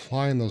steps and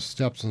applying those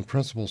steps and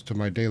principles to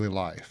my daily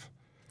life.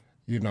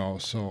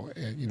 So,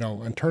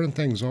 and turning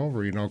things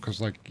over, because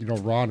like,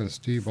 Ron and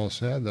Steve both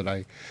said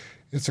that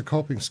it's a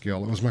coping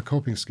skill. It was my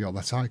coping skill.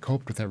 That's how I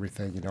coped with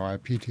everything. I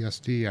have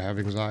PTSD, I have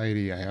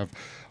anxiety, I have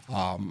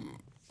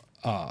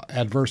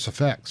adverse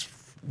effects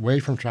way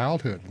from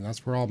childhood. And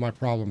that's where all my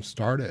problems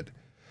started.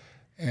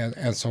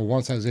 And so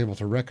once I was able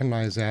to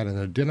recognize that and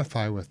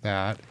identify with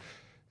that,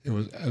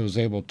 I was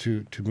able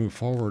to move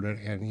forward.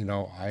 I've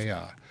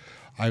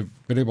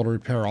been able to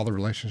repair all the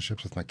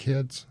relationships with my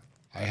kids.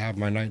 I have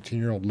my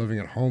 19-year-old living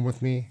at home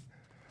with me,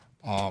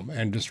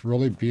 and just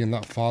really being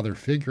that father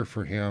figure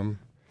for him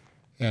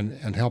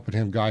and helping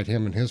him guide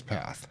him in his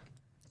path.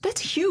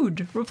 That's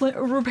huge.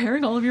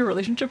 Repairing all of your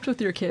relationships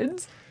with your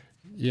kids?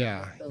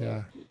 Yeah.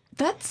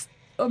 That's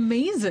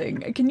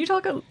amazing. Can you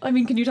talk a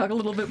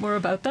little bit more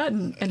about that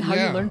and how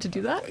you learned to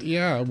do that?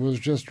 Yeah, it was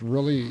just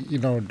really,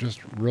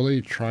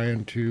 really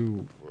trying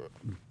to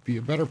be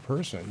a better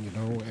person,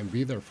 and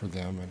be there for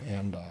them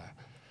and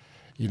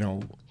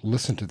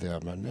listen to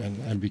them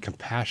and be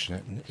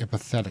compassionate and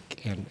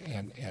empathetic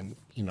and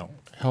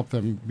help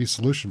them be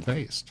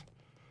solution-based.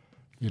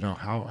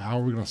 How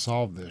are we going to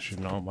solve this?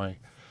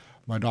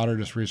 My daughter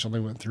just recently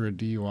went through a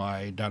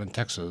DUI down in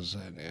Texas,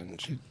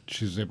 and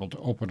she's able to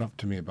open up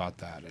to me about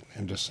that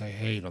and just say,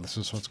 hey, this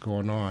is what's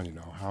going on,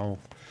 how,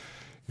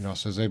 so I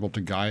was able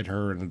to guide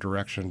her in a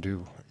direction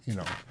to,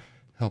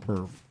 help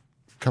her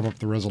come up with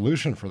the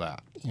resolution for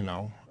that,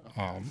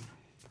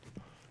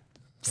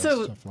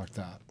 so stuff like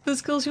that. The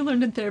skills you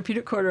learned in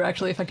therapeutic court are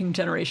actually affecting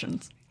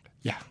generations.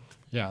 Yeah,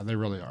 they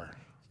really are.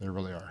 They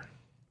really are.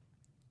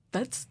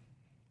 That's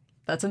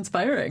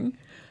inspiring.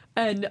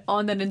 And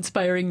on that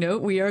inspiring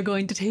note, we are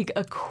going to take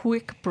a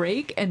quick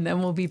break, and then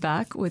we'll be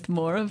back with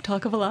more of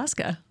Talk of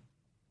Alaska.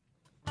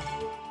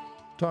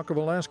 Talk of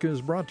Alaska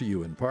is brought to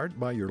you in part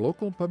by your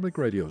local public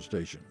radio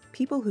station.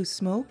 People who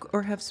smoke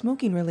or have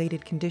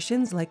smoking-related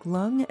conditions like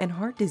lung and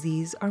heart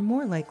disease are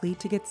more likely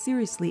to get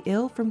seriously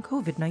ill from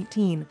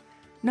COVID-19.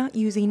 Not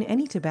using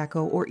any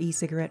tobacco or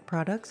e-cigarette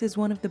products is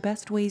one of the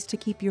best ways to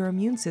keep your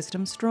immune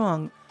system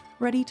strong,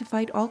 ready to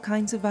fight all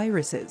kinds of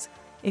viruses.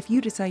 If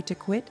you decide to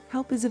quit,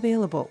 help is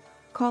available.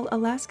 Call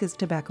Alaska's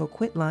Tobacco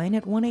Quit line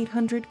at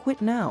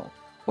 1-800-QUIT-NOW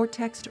or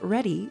text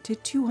READY to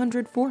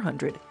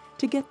 200-400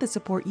 to get the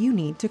support you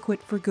need to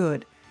quit for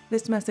good.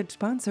 This message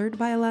sponsored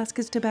by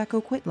Alaska's Tobacco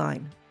Quit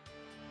line.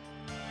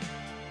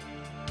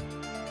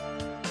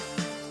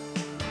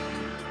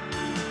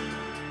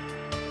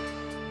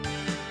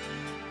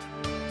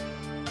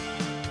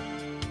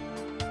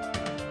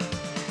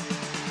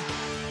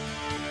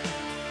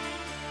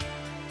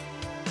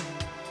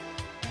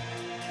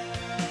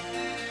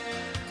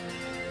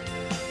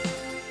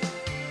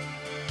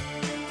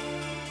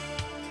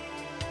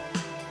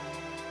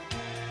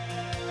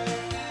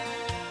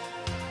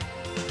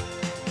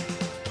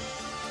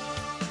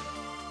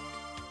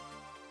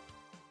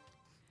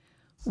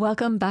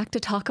 Welcome back to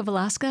Talk of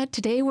Alaska.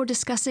 Today we're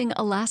discussing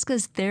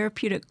Alaska's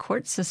therapeutic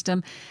court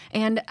system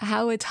and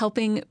how it's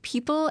helping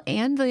people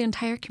and the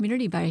entire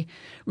community by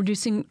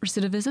reducing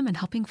recidivism and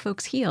helping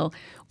folks heal.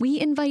 We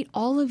invite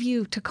all of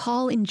you to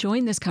call and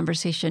join this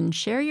conversation,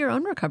 share your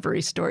own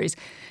recovery stories,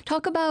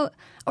 talk about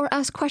or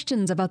ask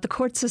questions about the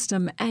court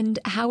system and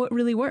how it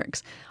really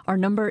works. Our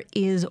number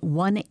is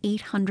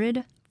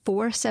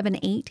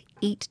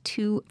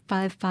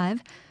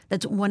 1-800-478-8255.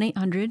 That's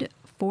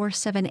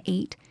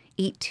 1-800-478-8255.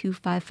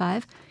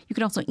 8255. You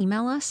can also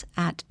email us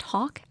at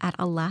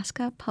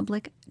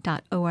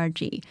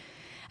talk@alaskapublic.org.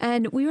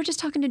 And we were just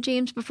talking to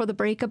James before the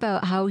break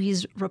about how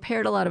he's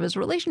repaired a lot of his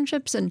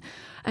relationships and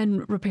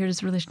repaired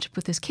his relationship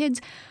with his kids.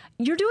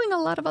 You're doing a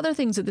lot of other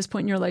things at this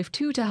point in your life,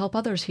 too, to help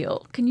others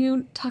heal. Can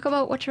you talk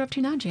about what you're up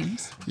to now,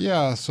 James?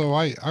 Yeah, so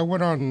I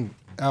went on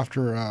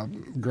after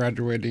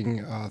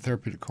graduating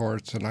therapeutic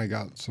courts, and I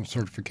got some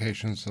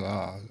certifications.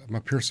 I'm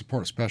a peer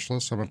support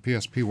specialist. I'm a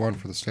PSP1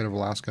 for the state of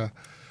Alaska.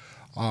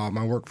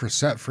 I work for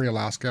Set Free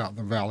Alaska out in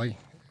the Valley,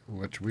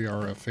 which we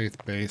are a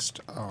faith-based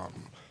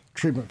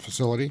treatment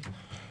facility.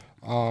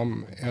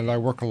 And I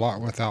work a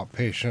lot with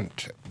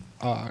outpatient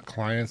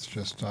clients,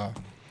 just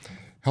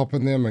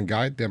helping them and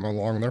guide them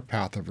along their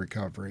path of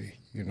recovery,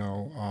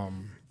 so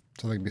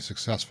they can be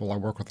successful. I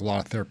work with a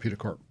lot of therapeutic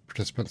court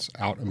participants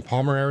out in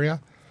Palmer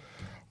area.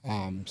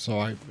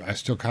 So I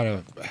still kind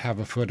of have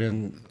a foot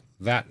in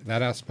that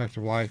aspect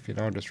of life,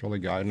 just really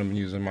guiding them and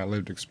using my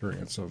lived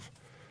experience of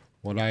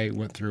what I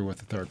went through with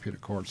the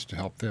therapeutic courts to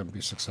help them be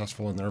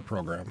successful in their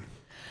program.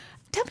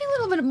 Tell me a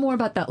little bit more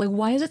about that. Like,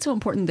 why is it so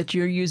important that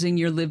you're using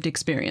your lived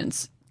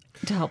experience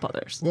to help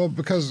others? Well,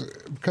 because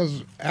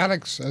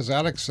addicts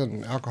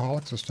and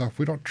alcoholics and stuff,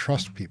 we don't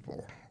trust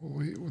people.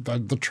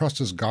 The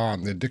trust is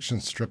gone. The addiction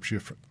strips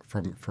you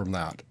from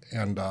that.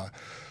 And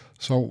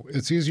so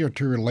it's easier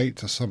to relate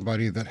to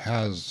somebody that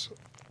has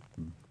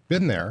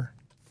been there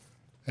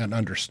and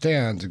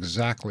understands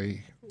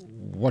exactly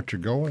what you're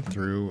going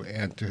through,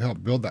 and to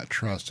help build that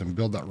trust and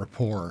build that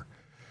rapport.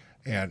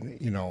 And,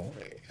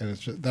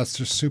 that's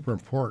just super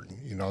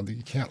important, that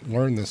you can't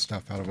learn this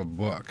stuff out of a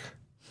book,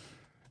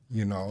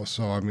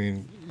 so, I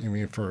mean,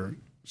 for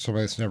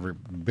somebody that's never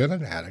been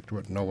an addict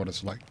would know what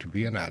it's like to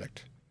be an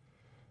addict,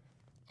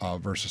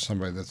 versus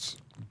somebody that's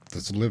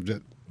lived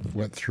it,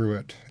 went through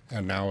it,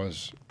 and now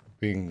is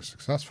being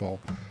successful.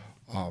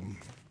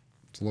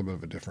 It's a little bit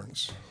of a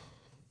difference.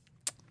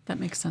 That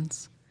makes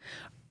sense.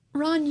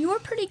 Ron, you're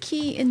pretty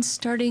key in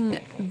starting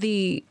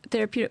the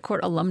Therapeutic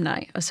Court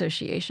Alumni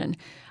Association.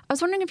 I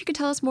was wondering if you could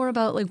tell us more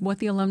about like what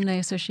the Alumni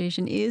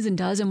Association is and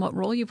does and what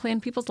role you play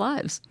in people's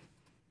lives.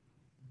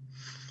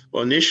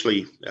 Well,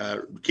 initially,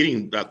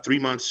 getting about 3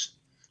 months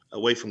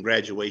away from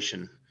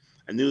graduation,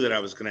 I knew that I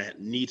was going to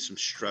need some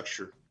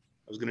structure.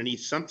 I was going to need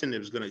something that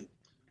was going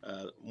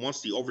to,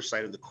 once the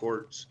oversight of the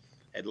courts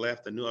had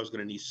left, I knew I was going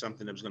to need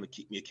something that was going to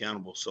keep me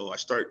accountable. So I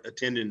started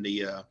attending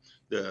the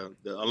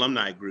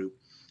alumni group,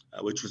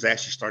 which was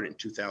actually started in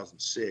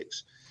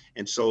 2006.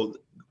 And so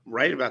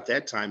right about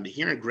that time,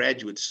 hearing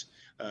graduates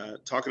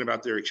talking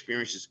about their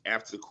experiences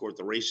after the court,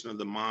 the racing of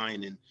the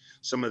mind, and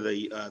some of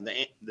the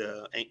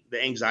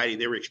anxiety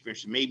they were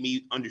experiencing made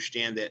me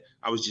understand that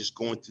I was just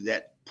going through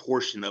that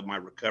portion of my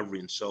recovery.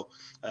 And so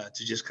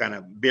to just kind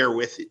of bear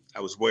with it,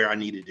 I was where I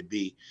needed to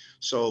be.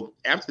 So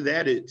after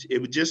that,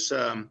 it would just,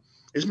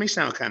 this may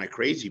sound kind of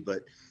crazy,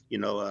 but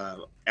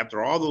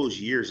after all those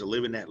years of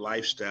living that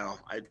lifestyle,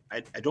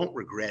 I don't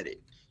regret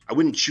it. I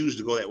wouldn't choose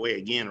to go that way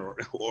again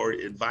or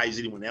advise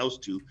anyone else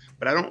to,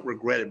 but I don't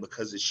regret it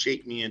because it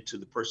shaped me into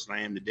the person I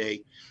am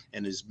today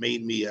and has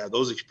made me,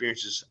 those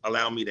experiences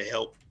allow me to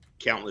help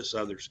countless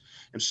others.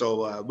 And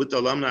so with the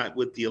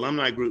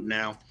alumni group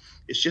now,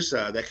 it's just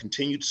that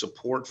continued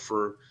support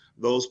for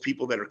those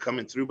people that are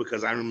coming through,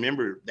 because I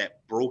remember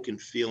that broken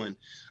feeling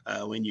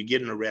when you're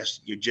getting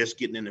arrested, you're just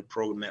getting in the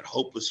program, that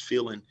hopeless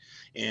feeling.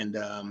 And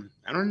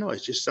I don't know,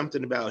 it's just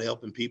something about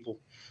helping people.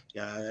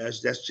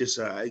 That's just,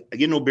 I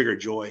get no bigger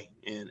joy.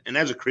 And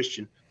as a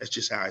Christian, that's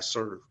just how I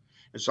serve.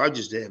 And so I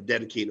just have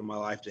dedicated my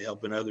life to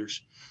helping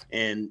others.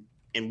 And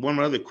one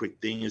other quick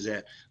thing is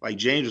that, like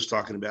James was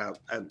talking about,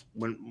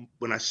 when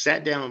I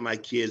sat down with my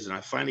kids and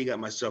I finally got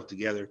myself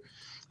together,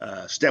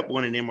 step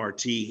one in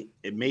MRT,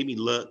 it made me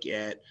look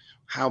at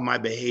how my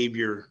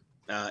behavior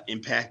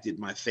impacted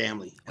my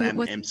family.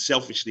 And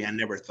selfishly, I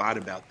never thought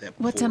about that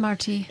before. What's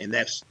MRT?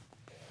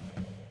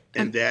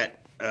 And that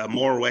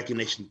moral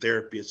recognition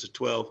therapy. It's a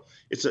 12.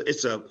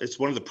 It's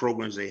one of the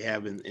programs they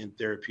have in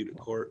therapeutic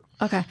court.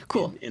 Okay,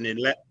 cool.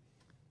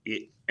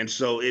 And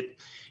so it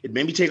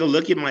made me take a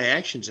look at my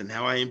actions and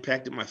how I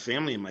impacted my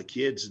family and my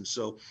kids. And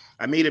so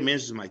I made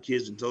amends to my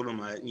kids and told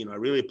them I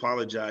really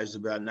apologized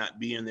about not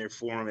being there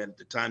for them at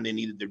the time they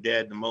needed their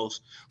dad the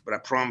most. But I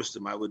promised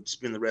them I would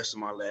spend the rest of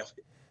my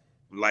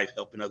life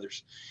helping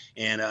others,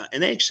 and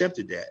they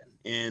accepted that,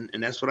 and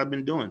that's what I've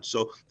been doing.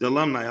 So the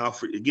alumni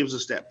it gives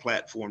us that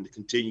platform to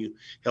continue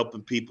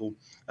helping people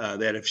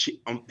that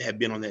have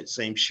been on that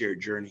same shared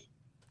journey.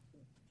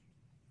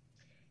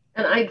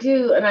 And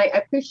I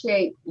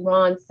appreciate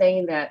Ron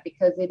saying that,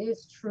 because it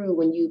is true.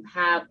 When you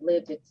have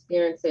lived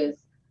experiences,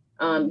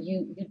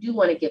 you do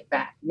want to give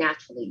back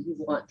naturally. You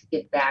want to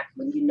give back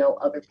when you know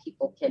other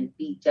people can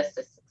be just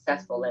as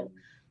successful. And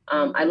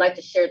I'd like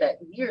to share that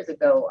years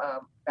ago,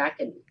 back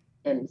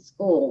in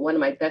school, one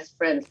of my best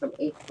friends from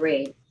 8th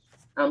grade,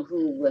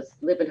 who was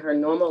living her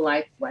normal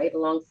life right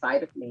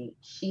alongside of me,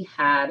 she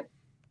had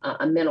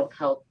a mental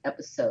health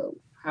episode,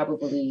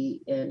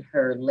 probably in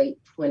her late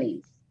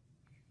 20s.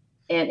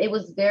 And it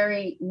was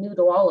very new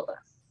to all of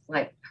us,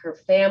 like her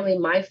family,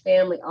 my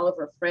family, all of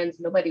her friends.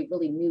 Nobody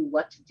really knew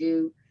what to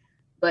do.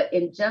 But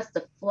in just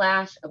a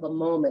flash of a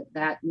moment,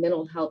 that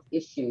mental health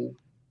issue,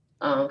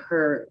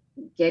 her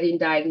getting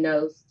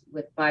diagnosed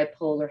with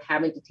bipolar,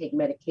 having to take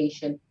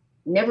medication,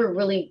 never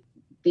really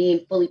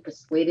being fully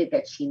persuaded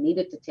that she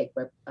needed to take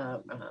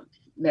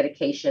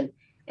medication.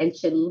 And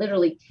she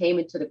literally came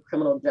into the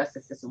criminal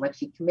justice system, like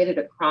she committed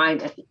a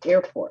crime at the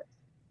airport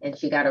and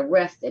she got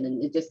arrested,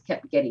 and it just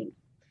kept getting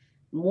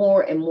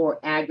more and more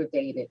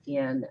aggravated.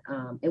 And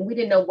we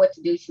didn't know what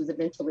to do. She was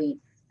eventually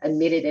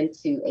admitted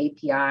into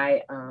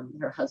API.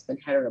 Her husband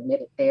had her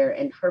admitted there,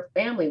 and her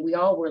family, we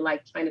all were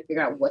like trying to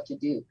figure out what to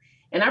do.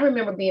 And I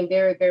remember being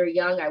very, very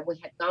young. I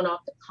had gone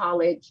off to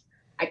college.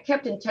 I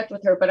kept in touch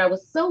with her, but I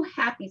was so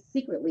happy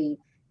secretly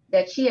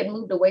that she had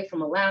moved away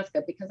from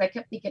Alaska, because I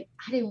kept thinking,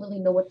 I didn't really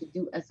know what to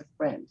do as a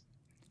friend.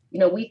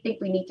 We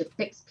think we need to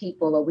fix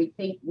people, or we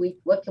think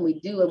what can we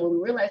do? And when we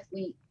realize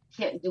we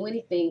can't do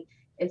anything,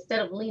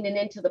 instead of leaning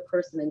into the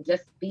person and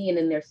just being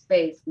in their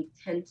space, we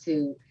tend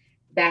to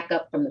back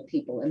up from the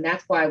people. And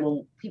that's why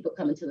when people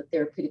come into the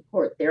therapeutic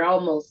court, they're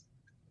almost,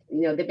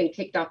 they've been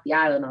kicked off the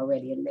island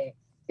already, and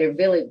they've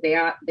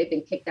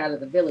been kicked out of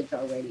the village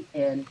already.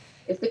 And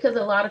it's because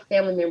a lot of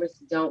family members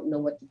don't know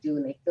what to do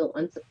and they feel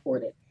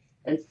unsupported.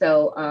 And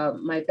so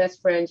my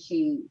best friend,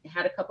 she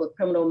had a couple of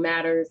criminal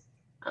matters.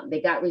 They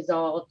got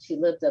resolved. She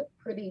lived a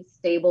pretty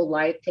stable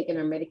life, taking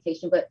her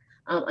medication, but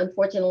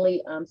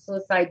unfortunately,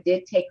 suicide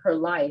did take her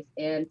life.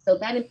 And so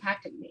that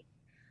impacted me.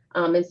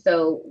 And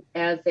so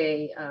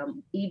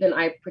even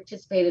I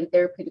participated in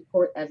therapeutic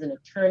court as an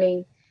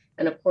attorney.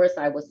 And of course,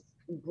 I was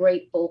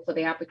grateful for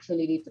the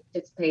opportunity to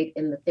participate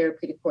in the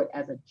therapeutic court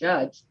as a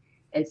judge.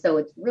 And so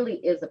it really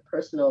is a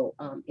personal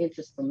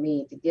interest for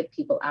me to give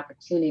people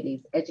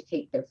opportunities,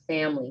 educate their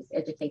families,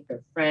 educate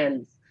their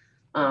friends.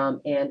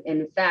 And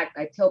in fact,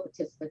 I tell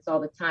participants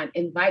all the time,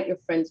 invite your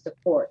friends to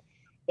court.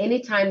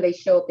 Anytime they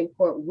show up in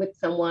court with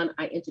someone,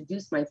 I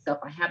introduce myself.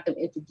 I have them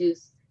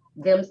introduce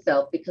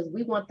themselves, because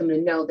we want them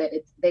to know that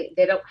they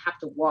don't have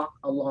to walk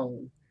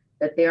alone,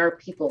 that there are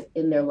people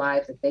in their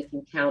lives that they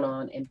can count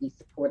on and be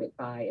supported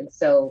by. And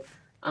so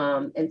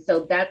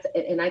that's,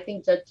 and I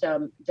think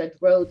Judge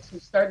Rhodes, who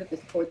started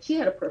this court, she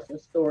had a personal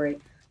story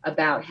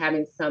about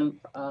having some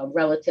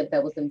relative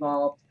that was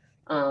involved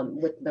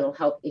with mental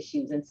health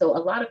issues. And so a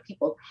lot of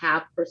people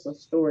have personal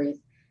stories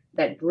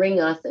that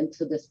bring us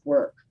into this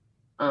work.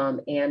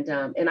 And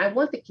I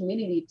want the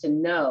community to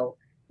know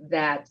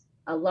that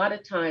a lot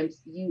of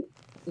times you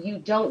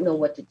don't know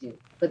what to do,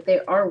 but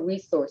there are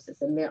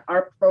resources and there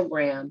are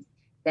programs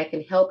that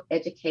can help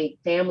educate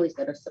families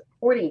that are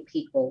supporting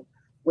people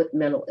with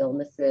mental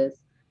illnesses.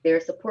 There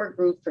are support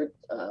groups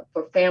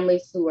for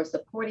families who are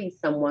supporting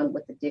someone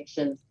with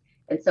addictions.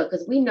 And so,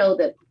 because we know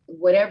that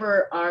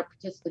whatever our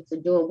participants are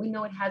doing, we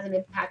know it has an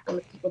impact on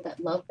the people that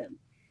love them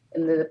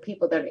and the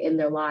people that are in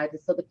their lives.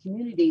 And so the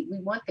community, we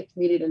want the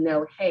community to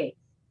know, hey,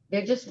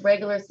 they're just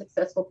regular,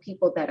 successful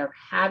people that are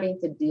having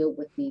to deal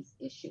with these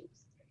issues.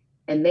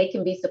 And they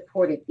can be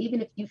supported,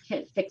 even if you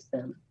can't fix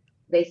them.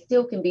 They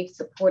still can be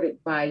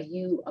supported by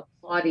you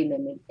applauding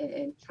them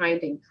and trying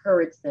to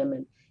encourage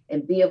them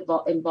and be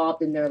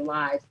involved in their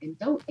lives. And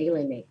don't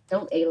alienate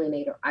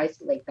or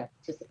isolate that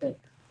participant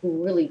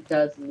who really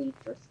does need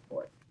your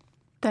support.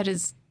 That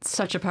is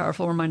such a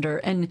powerful reminder.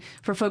 And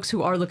for folks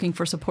who are looking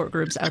for support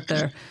groups out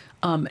there,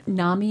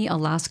 NAMI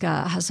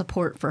Alaska has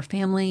support for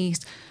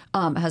families,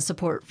 has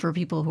support for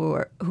people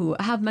who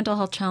have mental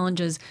health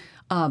challenges.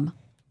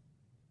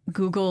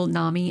 Google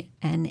NAMI,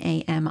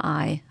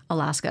 NAMI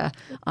Alaska.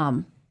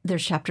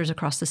 There's chapters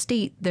across the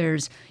state.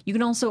 You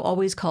can also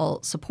always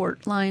call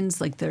support lines,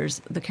 like there's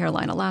the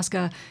Caroline,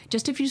 Alaska.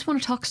 Just if you just want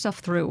to talk stuff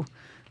through,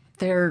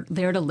 they're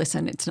there to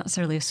listen. It's not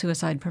necessarily a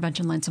suicide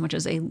prevention line so much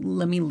as a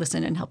let me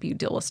listen and help you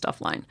deal with stuff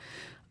line.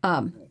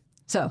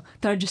 So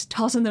that I just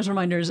toss in those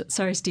reminders.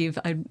 Sorry, Steve,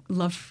 I'd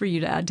love for you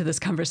to add to this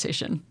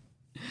conversation.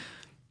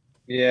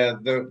 Yeah,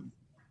 the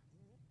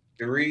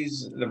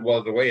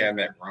way I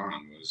met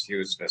Ron was he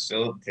was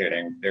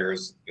facilitating.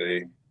 There's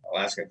the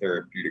Alaska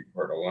Therapeutic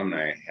Court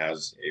alumni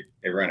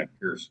they run a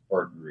peer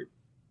support group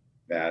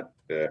that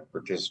the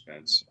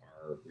participants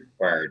are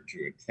required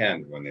to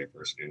attend when they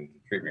first get into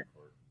treatment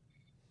court.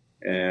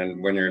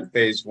 And when you're in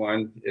phase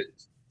one,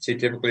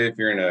 typically if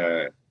you're in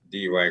a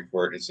DUI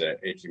court, it's an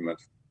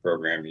 18-month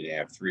program. You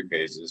have 3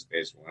 phases,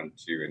 phase 1,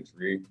 2, and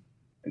 3.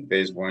 In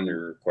phase 1,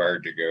 you're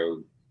required to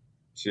go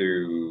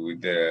to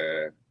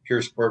the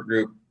peer support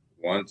group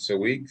once a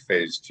week,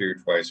 phase 2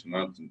 twice a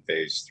month, and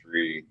phase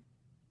 3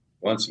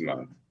 once a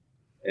month.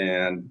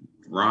 And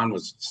Ron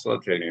was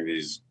facilitating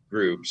these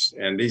groups,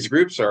 and these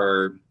groups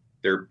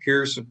they're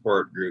peer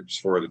support groups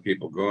for the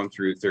people going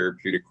through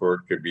therapeutic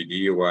court. Could be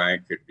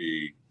DUI, could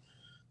be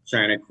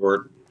China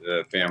court,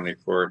 family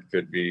court,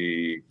 could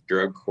be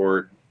drug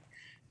court,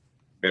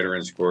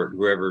 veterans court,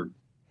 whoever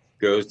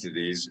goes to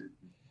these.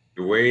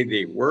 The way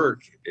they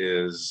work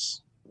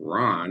is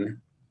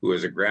Ron, who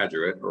is a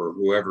graduate, or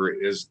whoever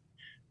is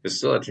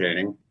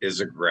facilitating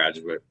is a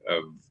graduate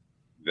of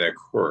the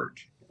court,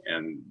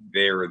 and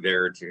they are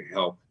there to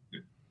help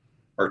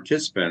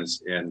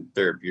participants in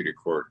therapeutic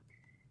court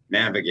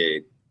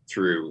navigate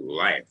through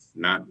life,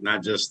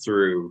 not just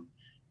through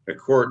the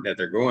court that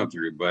they're going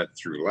through, but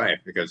through life,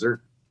 because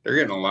they're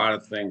getting a lot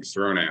of things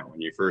thrown out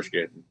when you first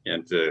get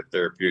into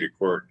therapeutic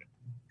court.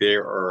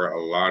 There are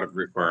a lot of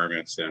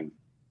requirements, and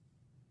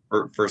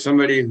for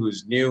somebody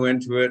who's new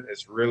into it,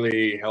 it's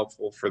really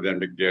helpful for them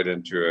to get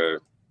into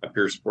a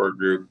peer support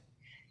group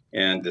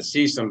and to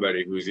see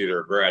somebody who's either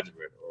a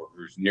graduate or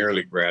who's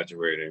nearly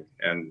graduating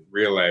and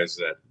realize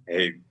that,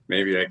 hey,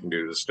 maybe I can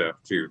do this stuff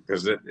too,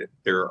 because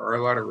there are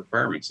a lot of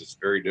requirements. It's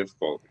very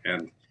difficult.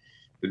 And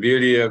the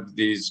beauty of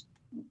these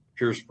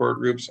peer support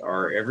groups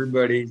are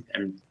everybody,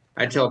 and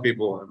I tell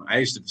people, I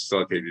used to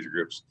facilitate these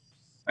groups.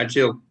 I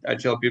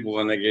tell people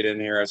when they get in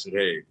here, I said,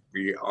 hey,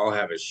 we all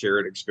have a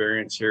shared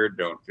experience here.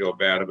 Don't feel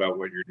bad about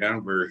what you're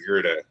doing. We're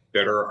here to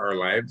better our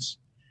lives,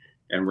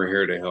 and we're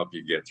here to help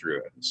you get through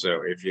it.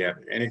 So if you have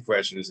any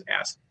questions,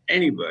 ask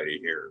anybody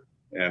here,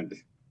 and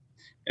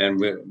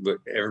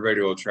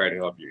everybody will try to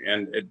help you.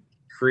 And it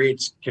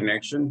creates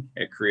connection,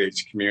 it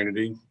creates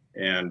community,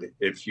 and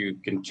if you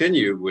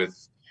continue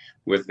with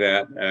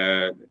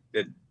that,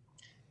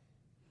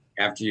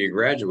 after you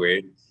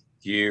graduate,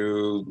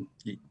 you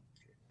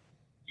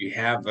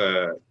have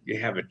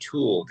a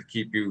tool to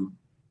keep you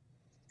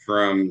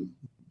from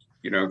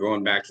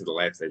going back to the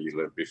life that you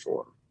lived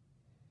before.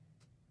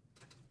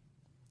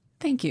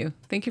 Thank you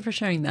for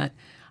sharing that.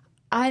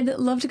 I'd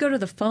love to go to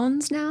the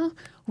phones now.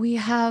 We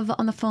have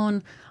on the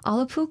phone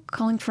Alapuk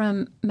calling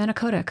from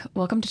Manicodic.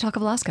 Welcome to Talk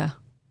of Alaska.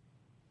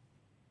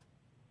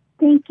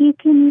 Thank you.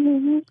 Can you hear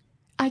me?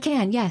 I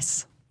can,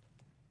 yes.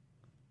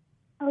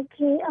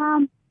 Okay.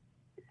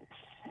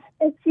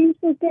 it seems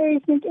that there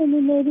isn't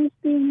any natives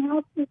being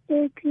helped with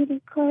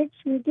therapeutic courts.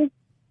 The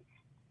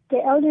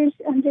elders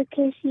under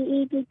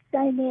KCE did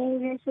sign a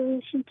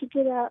resolution to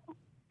get a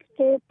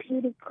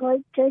therapeutic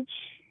court judge,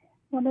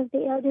 one of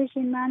the elders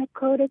in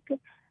Manakota,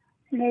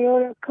 and they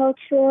wrote a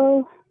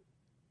cultural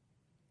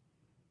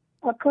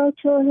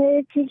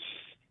heritage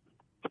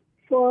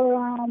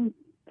for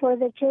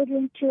the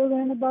children to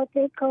learn about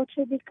their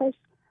culture, because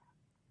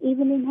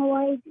even in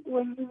Hawaii,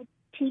 when you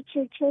teach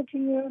your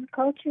children your own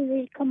culture,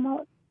 they come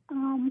out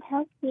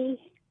healthy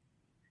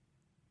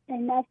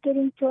and not get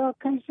into all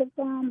kinds of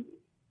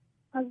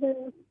other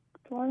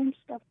foreign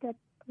stuff that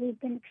we've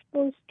been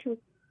exposed to.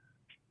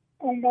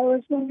 And I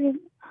was wondering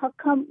how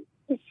come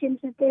it seems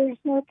that there is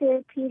no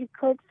therapeutic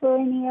court for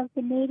any of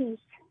the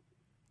natives.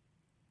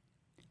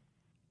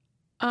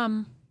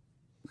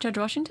 Judge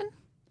Washington?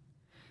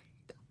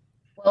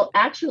 Well,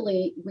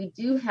 actually, we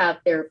do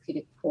have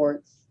therapeutic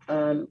courts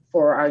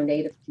for our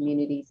Native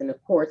communities, and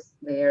of course,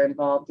 they're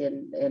involved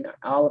in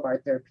all of our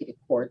therapeutic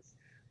courts.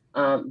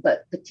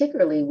 But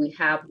particularly, we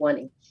have one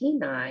in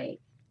Kenai,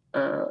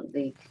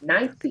 the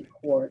Kanaisi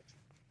Court,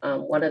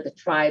 one of the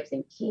tribes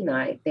in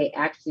Kenai. They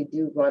actually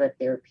do run a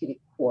therapeutic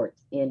court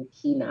in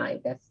Kenai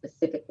that's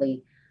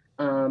specifically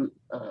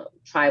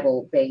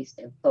tribal-based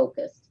and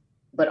focused.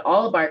 But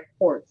all of our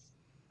courts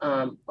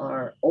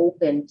are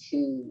open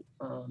to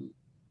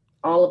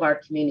all of our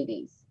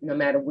communities, no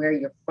matter where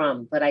you're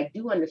from. But I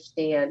do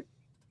understand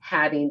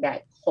having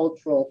that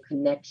cultural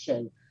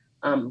connection,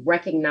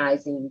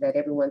 recognizing that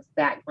everyone's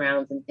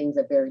backgrounds and things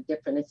are very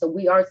different. And so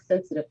we are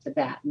sensitive to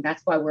that. And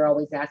that's why we're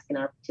always asking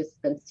our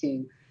participants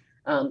to,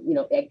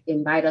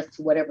 invite us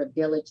to whatever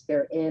village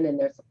they're in and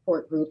their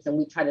support groups, and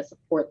we try to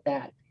support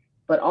that.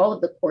 But all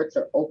of the courts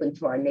are open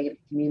to our Native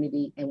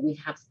community, and we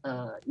have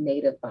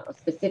Native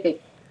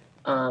specific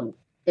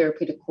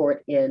therapeutic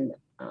court in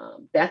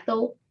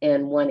Bethel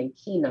and one in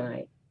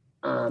Kenai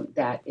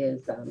that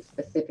is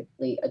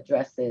specifically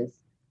addresses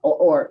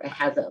or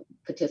has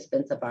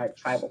participants of our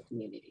tribal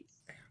communities.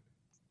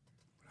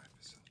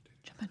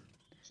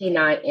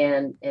 Kenai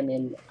and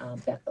in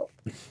Bethel.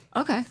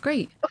 Okay,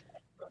 great.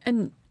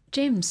 And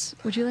James,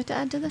 would you like to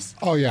add to this?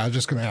 Oh, yeah, I was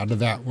just going to add to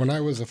that. When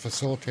I was a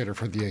facilitator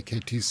for the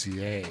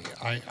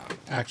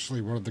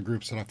AKTCA, one of the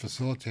groups that I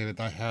facilitated,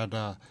 I had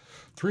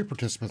 3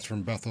 participants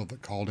from Bethel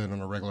that called in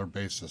on a regular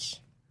basis.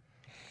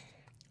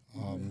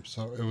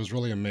 So it was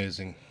really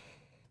amazing.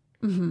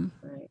 Mm-hmm.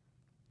 Right.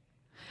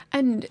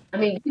 And I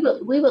mean,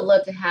 we would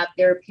love to have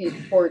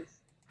therapeutic courts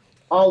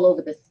all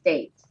over the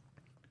state.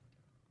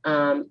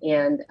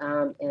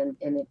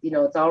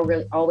 It's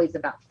always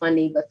about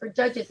funding, but for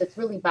judges, it's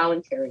really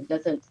voluntary.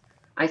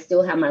 I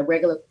still have my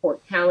regular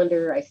court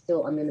calendar.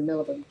 I'm in the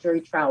middle of a jury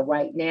trial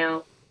right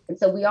now. And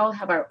so we all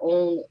have our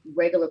own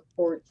regular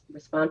court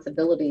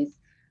responsibilities,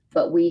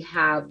 but we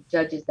have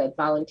judges that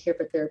volunteer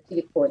for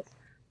therapeutic courts.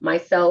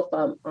 Myself,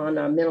 on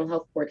our mental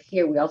health court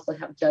here, we also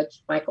have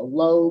Judge Michael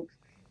Logue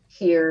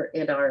here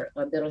in our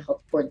mental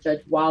health court.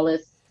 Judge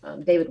Wallace,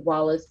 David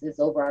Wallace, is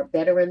over our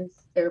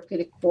veterans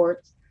therapeutic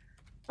court.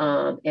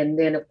 And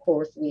then, of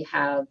course, we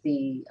have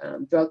the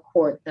drug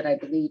court that I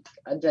believe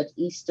Judge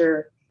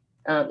Easter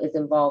is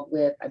involved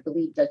with. I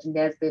believe Judge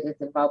Nesbitt is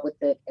involved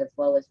with it, as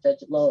well as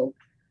Judge Logue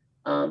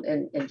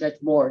and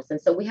Judge Morris. And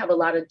so we have a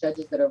lot of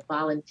judges that are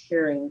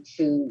volunteering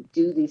to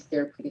do these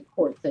therapeutic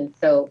courts. And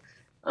so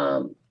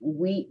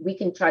we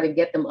can try to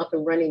get them up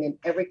and running in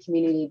every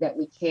community that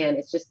we can.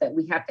 It's just that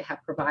we have to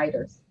have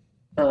providers.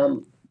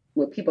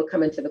 When people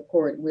come into the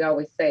court, we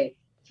always say,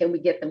 can we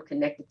get them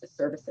connected to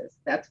services?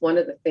 That's one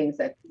of the things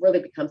that really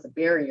becomes a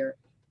barrier.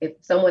 If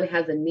someone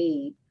has a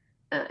need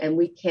and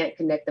we can't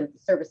connect them to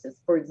services,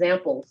 for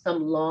example,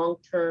 some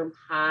long-term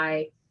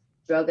high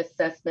drug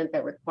assessment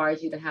that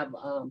requires you to have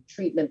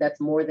treatment that's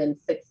more than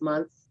 6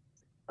 months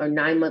or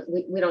 9 months,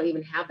 we don't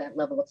even have that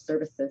level of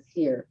services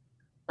here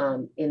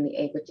in the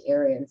Anchorage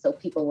area. And so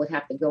people would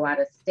have to go out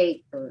of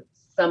state for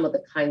some of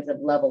the kinds of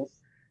levels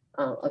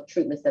of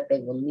treatments that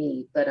they will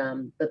need. But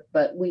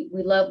we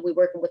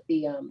working with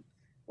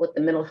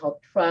the Mental Health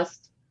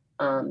Trust.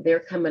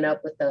 They're coming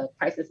up with the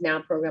Crisis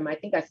Now program. I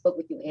think I spoke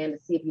with you, Ann, to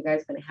see if you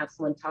guys are going to have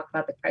someone talk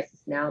about the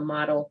Crisis Now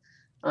model,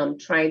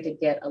 trying to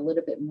get a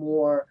little bit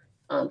more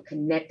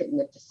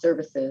connectedness to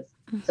services,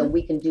 so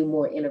we can do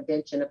more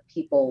intervention of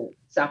people,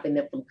 stopping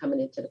them from coming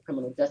into the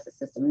criminal justice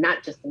system,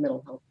 not just the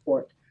mental health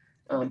court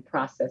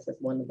process as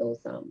one of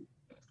those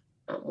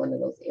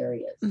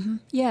areas. Mm-hmm.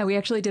 Yeah, we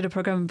actually did a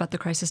program about the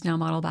Crisis Now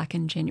model back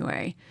in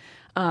January.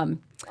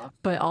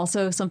 But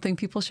also something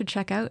people should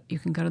check out. You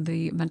can go to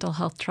the Mental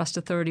Health Trust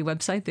Authority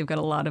website. They've got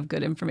a lot of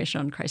good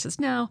information on Crisis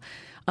Now.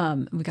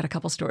 We've got a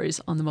couple stories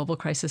on the mobile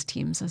crisis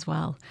teams as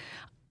well.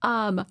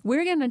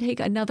 We're going to take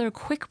another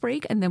quick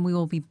break, and then we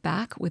will be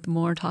back with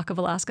more Talk of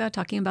Alaska,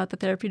 talking about the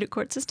therapeutic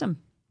court system.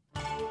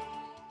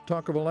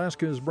 Talk of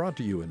Alaska is brought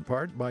to you in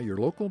part by your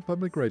local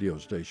public radio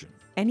station.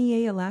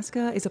 NEA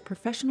Alaska is a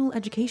professional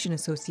education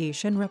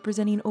association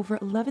representing over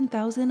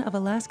 11,000 of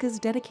Alaska's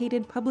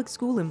dedicated public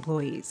school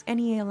employees.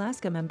 NEA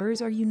Alaska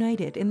members are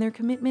united in their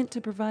commitment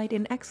to provide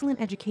an excellent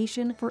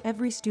education for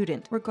every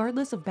student,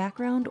 regardless of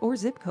background or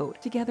zip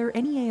code. Together,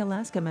 NEA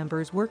Alaska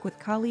members work with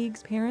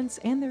colleagues, parents,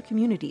 and their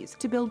communities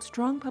to build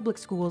strong public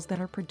schools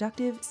that are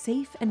productive,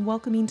 safe, and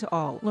welcoming to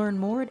all. Learn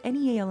more at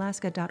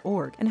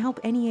nealaska.org and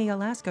help NEA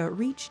Alaska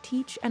reach,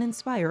 teach, and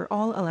inspire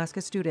all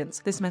Alaska students.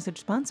 This message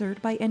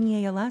sponsored by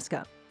NEA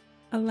Alaska.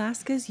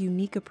 Alaska's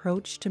unique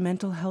approach to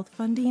mental health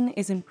funding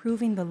is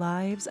improving the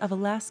lives of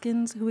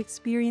Alaskans who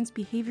experience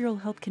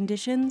behavioral health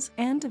conditions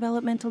and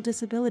developmental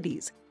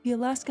disabilities. The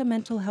Alaska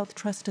Mental Health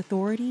Trust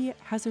Authority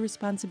has a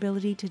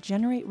responsibility to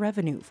generate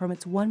revenue from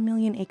its 1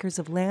 million acres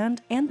of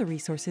land and the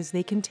resources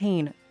they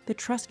contain. The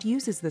Trust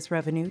uses this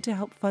revenue to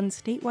help fund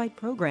statewide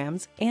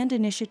programs and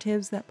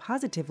initiatives that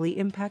positively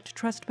impact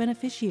Trust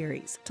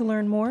beneficiaries. To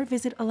learn more,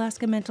 visit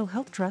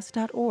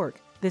alaskamentalhealthtrust.org.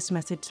 This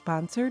message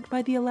sponsored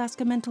by the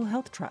Alaska Mental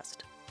Health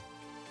Trust.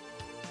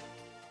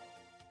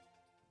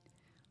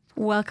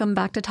 Welcome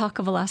back to Talk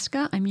of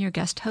Alaska. I'm your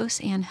guest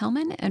host, Ann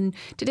Hellman, and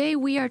today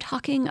we are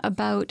talking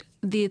about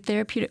the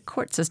therapeutic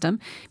court system.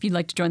 If you'd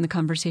like to join the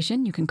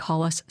conversation, you can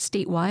call us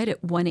statewide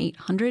at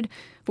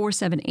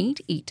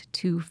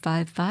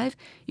 1-800-478-8255.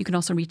 You can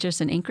also reach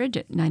us in Anchorage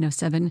at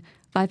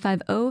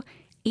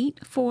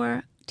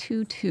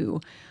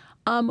 907-550-8422.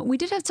 We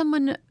did have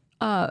someone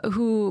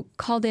who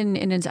called in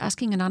and is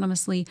asking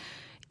anonymously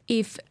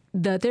if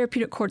the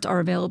therapeutic courts are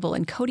available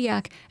in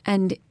Kodiak,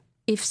 and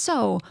if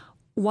so,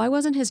 why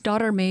wasn't his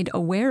daughter made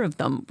aware of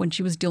them when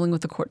she was dealing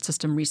with the court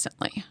system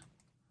recently?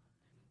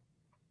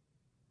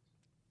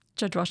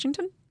 Judge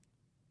Washington?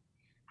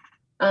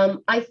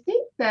 I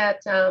think that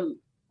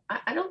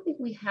I don't think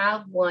we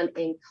have one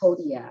in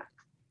Kodiak,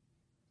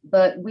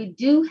 but we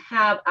do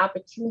have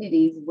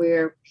opportunities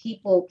where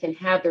people can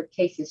have their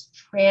cases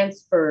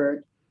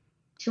transferred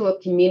to a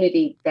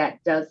community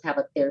that does have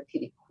a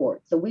therapeutic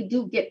court. So we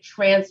do get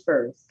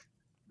transfers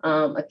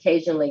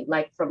occasionally,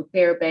 like from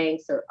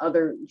Fairbanks or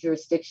other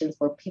jurisdictions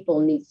where people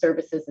need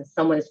services and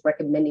someone is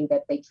recommending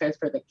that they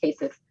transfer their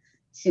cases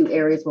to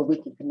areas where we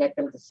can connect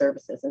them to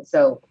services. And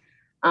so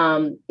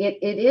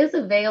it is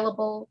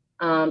available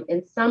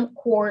in some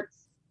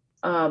courts.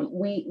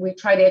 We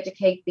try to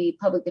educate the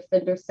public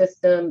defender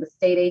system, the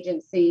state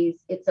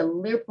agencies. It's a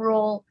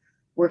liberal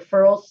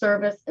referral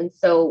service. And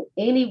so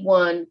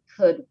anyone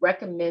could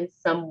recommend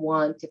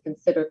someone to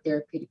consider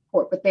therapeutic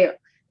court, but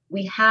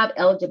we have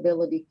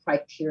eligibility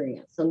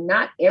criteria. So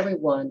not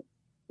everyone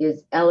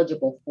is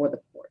eligible for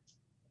the court.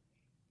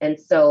 And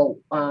so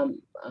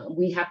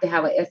we have to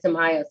have a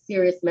SMI, a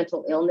serious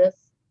mental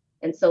illness.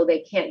 And so they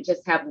can't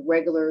just have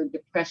regular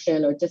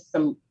depression or just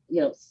some,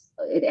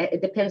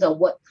 it depends on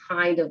what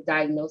kind of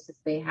diagnosis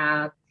they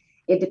have.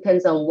 It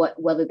depends on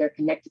whether they're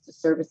connected to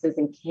services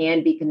and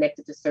can be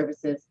connected to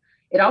services.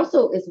 It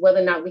also is whether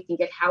or not we can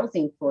get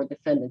housing for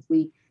defendants.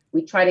 We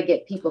try to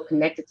get people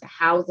connected to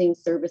housing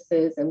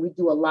services, and we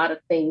do a lot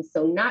of things.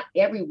 So not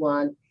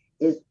everyone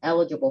is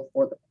eligible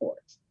for the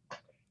court.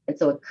 And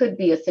so it could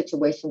be a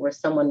situation where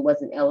someone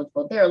wasn't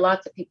eligible. There are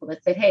lots of people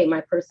that say, hey,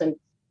 my person,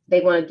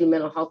 they want to do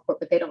mental health court,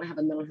 but they don't have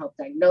a mental health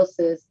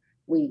diagnosis.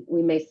 We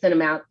may send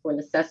them out for an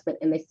assessment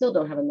and they still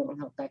don't have a mental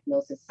health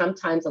diagnosis.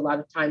 Sometimes, a lot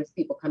of times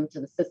people come into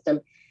the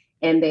system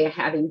and they are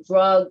having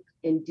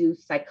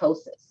drug-induced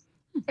psychosis.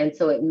 And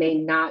so it may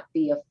not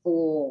be a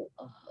full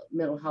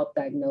mental health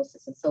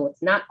diagnosis. And so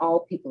it's not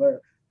all people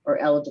are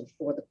eligible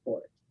for the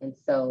court. And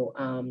so,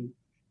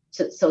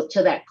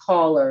 to that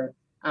caller,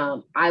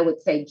 I would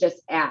say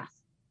just ask.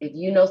 If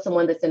you know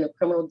someone that's in the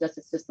criminal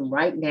justice system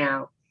right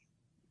now,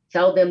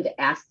 tell them to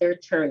ask their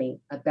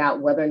attorney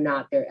about whether or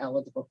not they're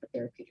eligible for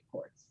therapeutic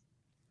courts.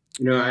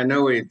 I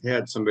know we've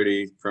had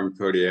somebody from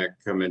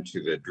Kodiak come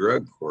into the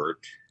drug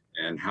court,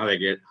 and how they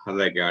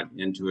got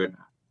into it,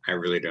 I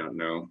really don't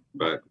know,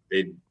 but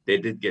they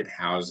did get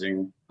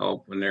housing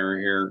help when they were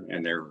here,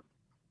 and they were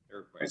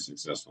quite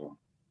successful.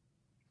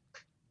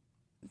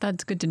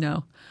 That's good to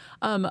know.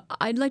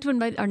 I'd like to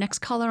invite our next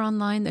caller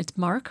online. That's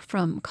Mark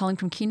calling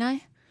from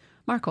Kenai.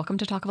 Mark, welcome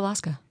to Talk of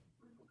Alaska.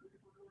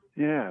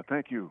 Yeah,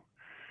 thank you.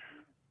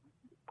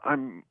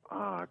 I'm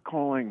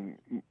calling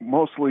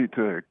mostly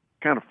to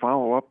kind of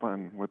follow up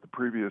on what the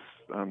previous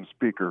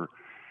speaker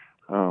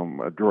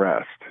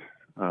addressed.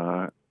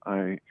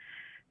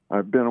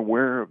 I've been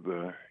aware of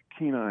the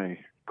Kenai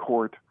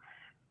court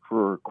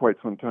for quite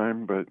some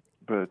time, but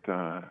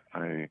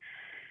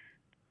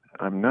I'm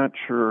not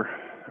sure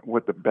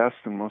what the best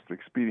and most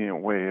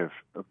expedient way of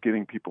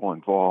getting people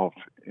involved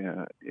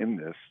in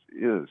this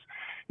is.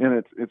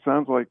 And it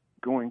sounds like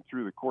going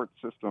through the court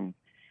system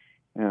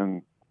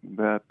and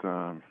that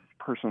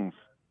person's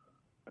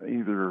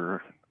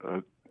either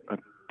a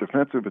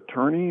defensive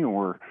attorney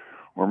or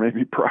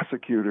maybe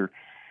prosecutor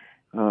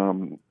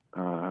can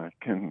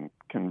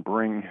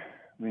bring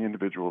the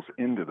individuals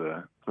into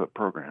the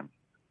program.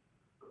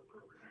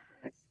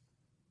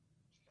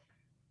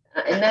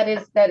 And that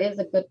is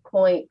a good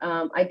point.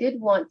 I did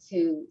want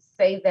to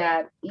say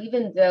that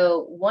even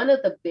though one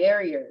of the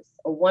barriers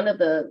or one of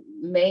the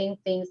main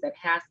things that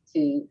has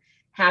to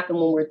happen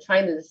when we're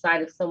trying to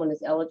decide if someone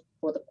is eligible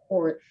for the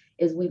court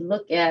is we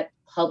look at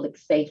public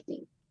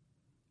safety.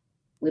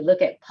 We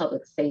look at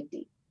public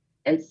safety.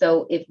 And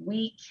so if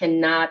we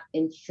cannot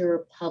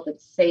ensure public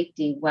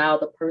safety while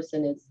the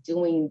person is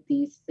doing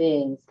these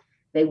things,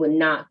 they would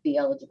not be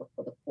eligible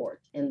for the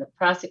court. And the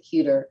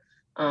prosecutor,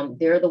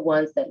 they're the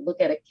ones that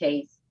look at a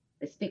case,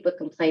 they speak with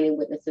complaining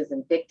witnesses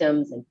and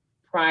victims and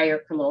prior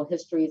criminal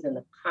histories and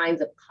the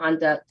kinds of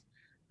conduct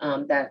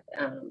that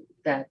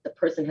the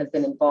person has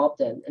been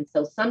involved in. And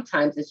so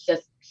sometimes it's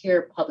just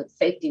pure public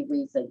safety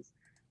reasons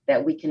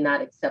that we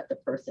cannot accept a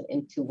person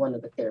into one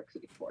of the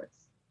therapeutic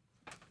courts.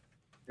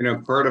 You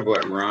know, part of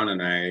what Ron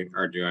and I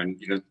are doing,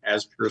 you know,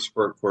 as peer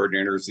support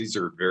coordinators, these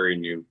are very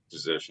new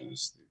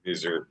positions.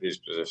 These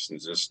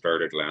positions just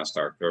started last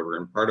October.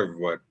 And part of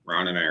what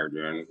Ron and I are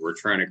doing, we're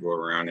trying to go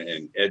around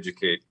and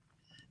educate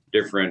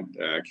different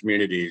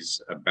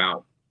communities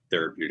about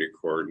therapeutic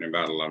court and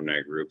about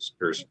alumni groups,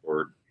 peer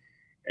support,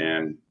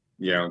 and,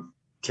 you know,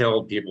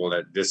 tell people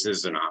that this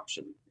is an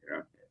option, you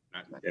know,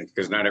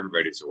 because not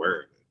everybody's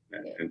aware of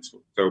it. And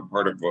so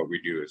part of what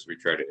we do is we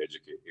try to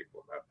educate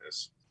people about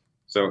this.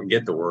 So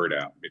get the word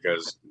out,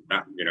 because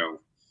not, you know,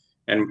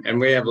 and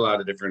we have a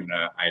lot of different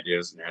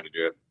ideas on how to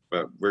do it,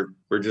 but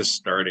we're just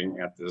starting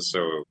at this,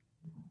 so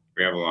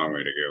we have a long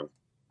way to go.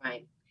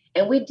 Right,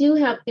 and we do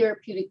have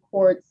therapeutic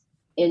courts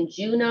in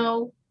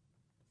Juneau,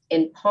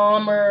 in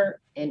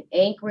Palmer, in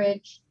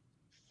Anchorage,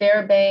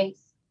 Fairbanks,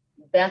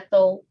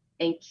 Bethel,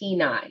 and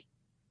Kenai.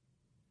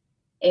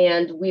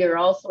 And we are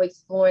also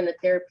exploring a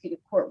therapeutic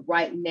court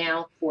right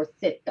now for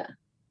Sitka.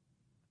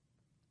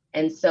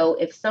 And so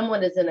if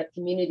someone is in a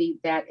community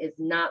that is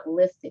not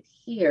listed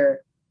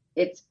here,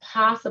 it's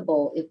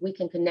possible, if we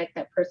can connect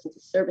that person to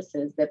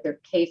services, that their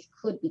case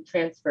could be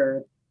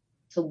transferred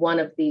to one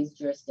of these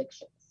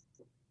jurisdictions.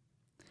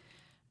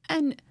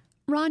 And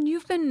Ron,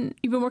 you've been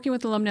working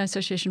with the Alumni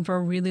Association for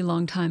a really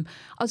long time.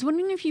 I was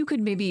wondering if you could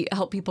maybe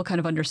help people kind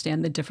of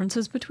understand the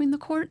differences between the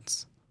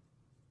courts.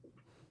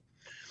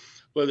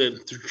 Well, the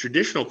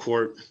traditional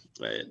court,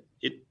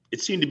 it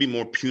seemed to be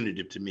more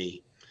punitive to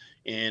me.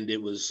 And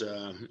it was,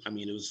 it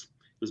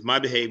was my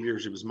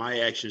behaviors, it was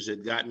my actions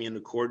that got me into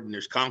court, and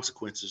there's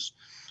consequences.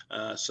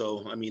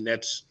 So, I mean,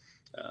 that's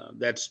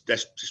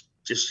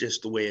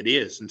just the way it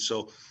is. And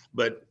so,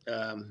 but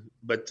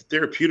the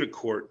therapeutic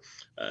court,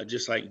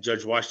 just like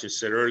Judge Washington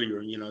said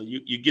earlier, you know,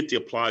 you get the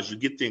applause, you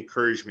get the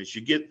encouragements,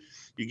 you get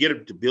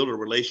to build a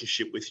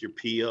relationship with your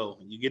PO,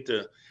 and you get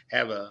to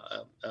have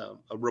a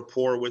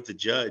rapport with the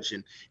judge,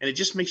 and it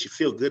just makes you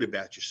feel good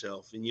about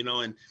yourself. And, you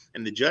know, and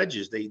the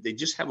judges, they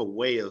just have a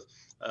way of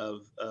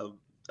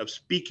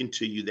speaking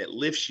to you that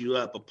lifts you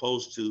up,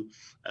 opposed to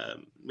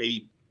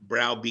maybe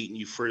browbeating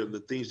you for the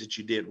things that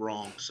you did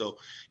wrong. So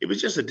it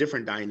was just a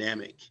different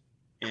dynamic,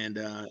 and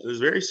it was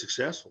very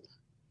successful.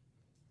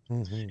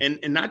 Mm-hmm.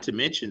 And not to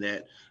mention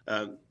that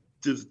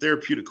through the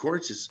therapeutic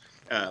courts is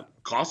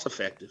cost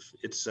effective.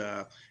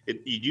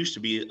 It used to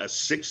be a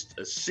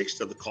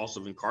sixth of the cost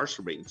of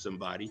incarcerating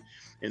somebody,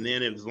 and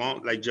then as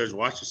long, like Judge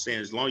Watts was saying,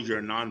 as long as you're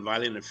a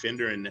nonviolent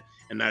offender and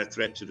not a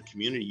threat to the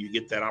community, you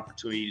get that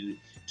opportunity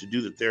to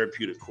do the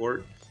therapeutic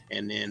court,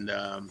 and then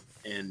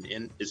and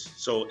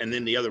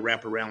then the other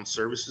wraparound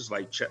services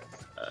like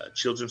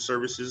children's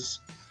services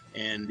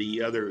and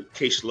the other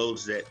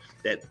caseloads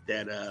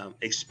that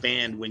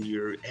expand when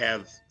you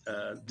have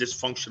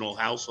dysfunctional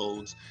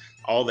households.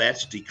 All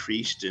that's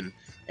decreased, and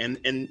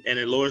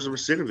it lowers the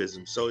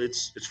recidivism. So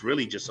it's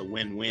really just a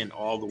win-win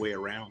all the way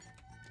around.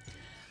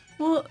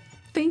 Well,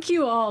 thank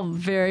you all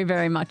very,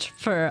 very much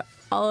for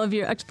all of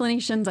your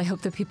explanations. I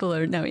hope that people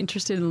are now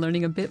interested in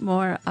learning a bit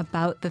more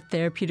about the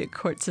therapeutic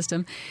court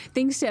system.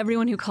 Thanks to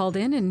everyone who called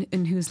in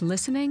and who's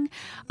listening.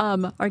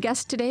 Our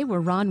guests today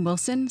were Ron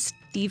Wilson,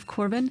 Steve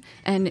Corbin,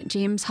 and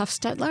James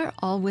Huffstetler,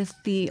 all with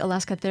the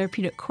Alaska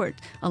Therapeutic Court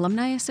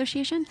Alumni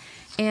Association,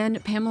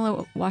 and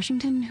Pamela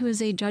Washington, who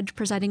is a judge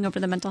presiding over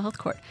the mental health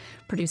court.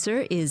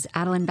 Producer is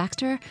Adeline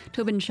Baxter.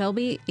 Tobin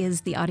Shelby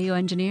is the audio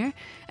engineer,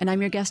 and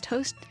I'm your guest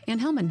host, Ann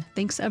Hillman.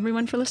 Thanks,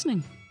 everyone, for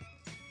listening.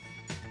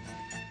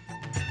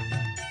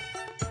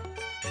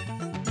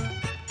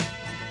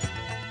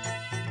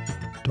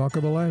 Talk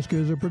of Alaska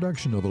is a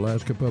production of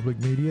Alaska Public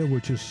Media,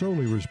 which is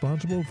solely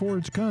responsible for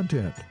its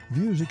content.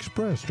 Views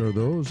expressed are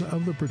those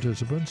of the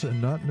participants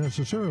and not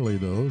necessarily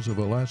those of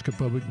Alaska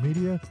Public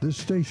Media, this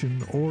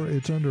station, or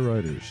its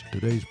underwriters.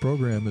 Today's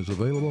program is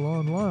available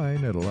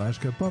online at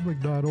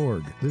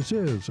alaskapublic.org. This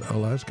is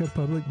Alaska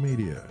Public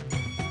Media.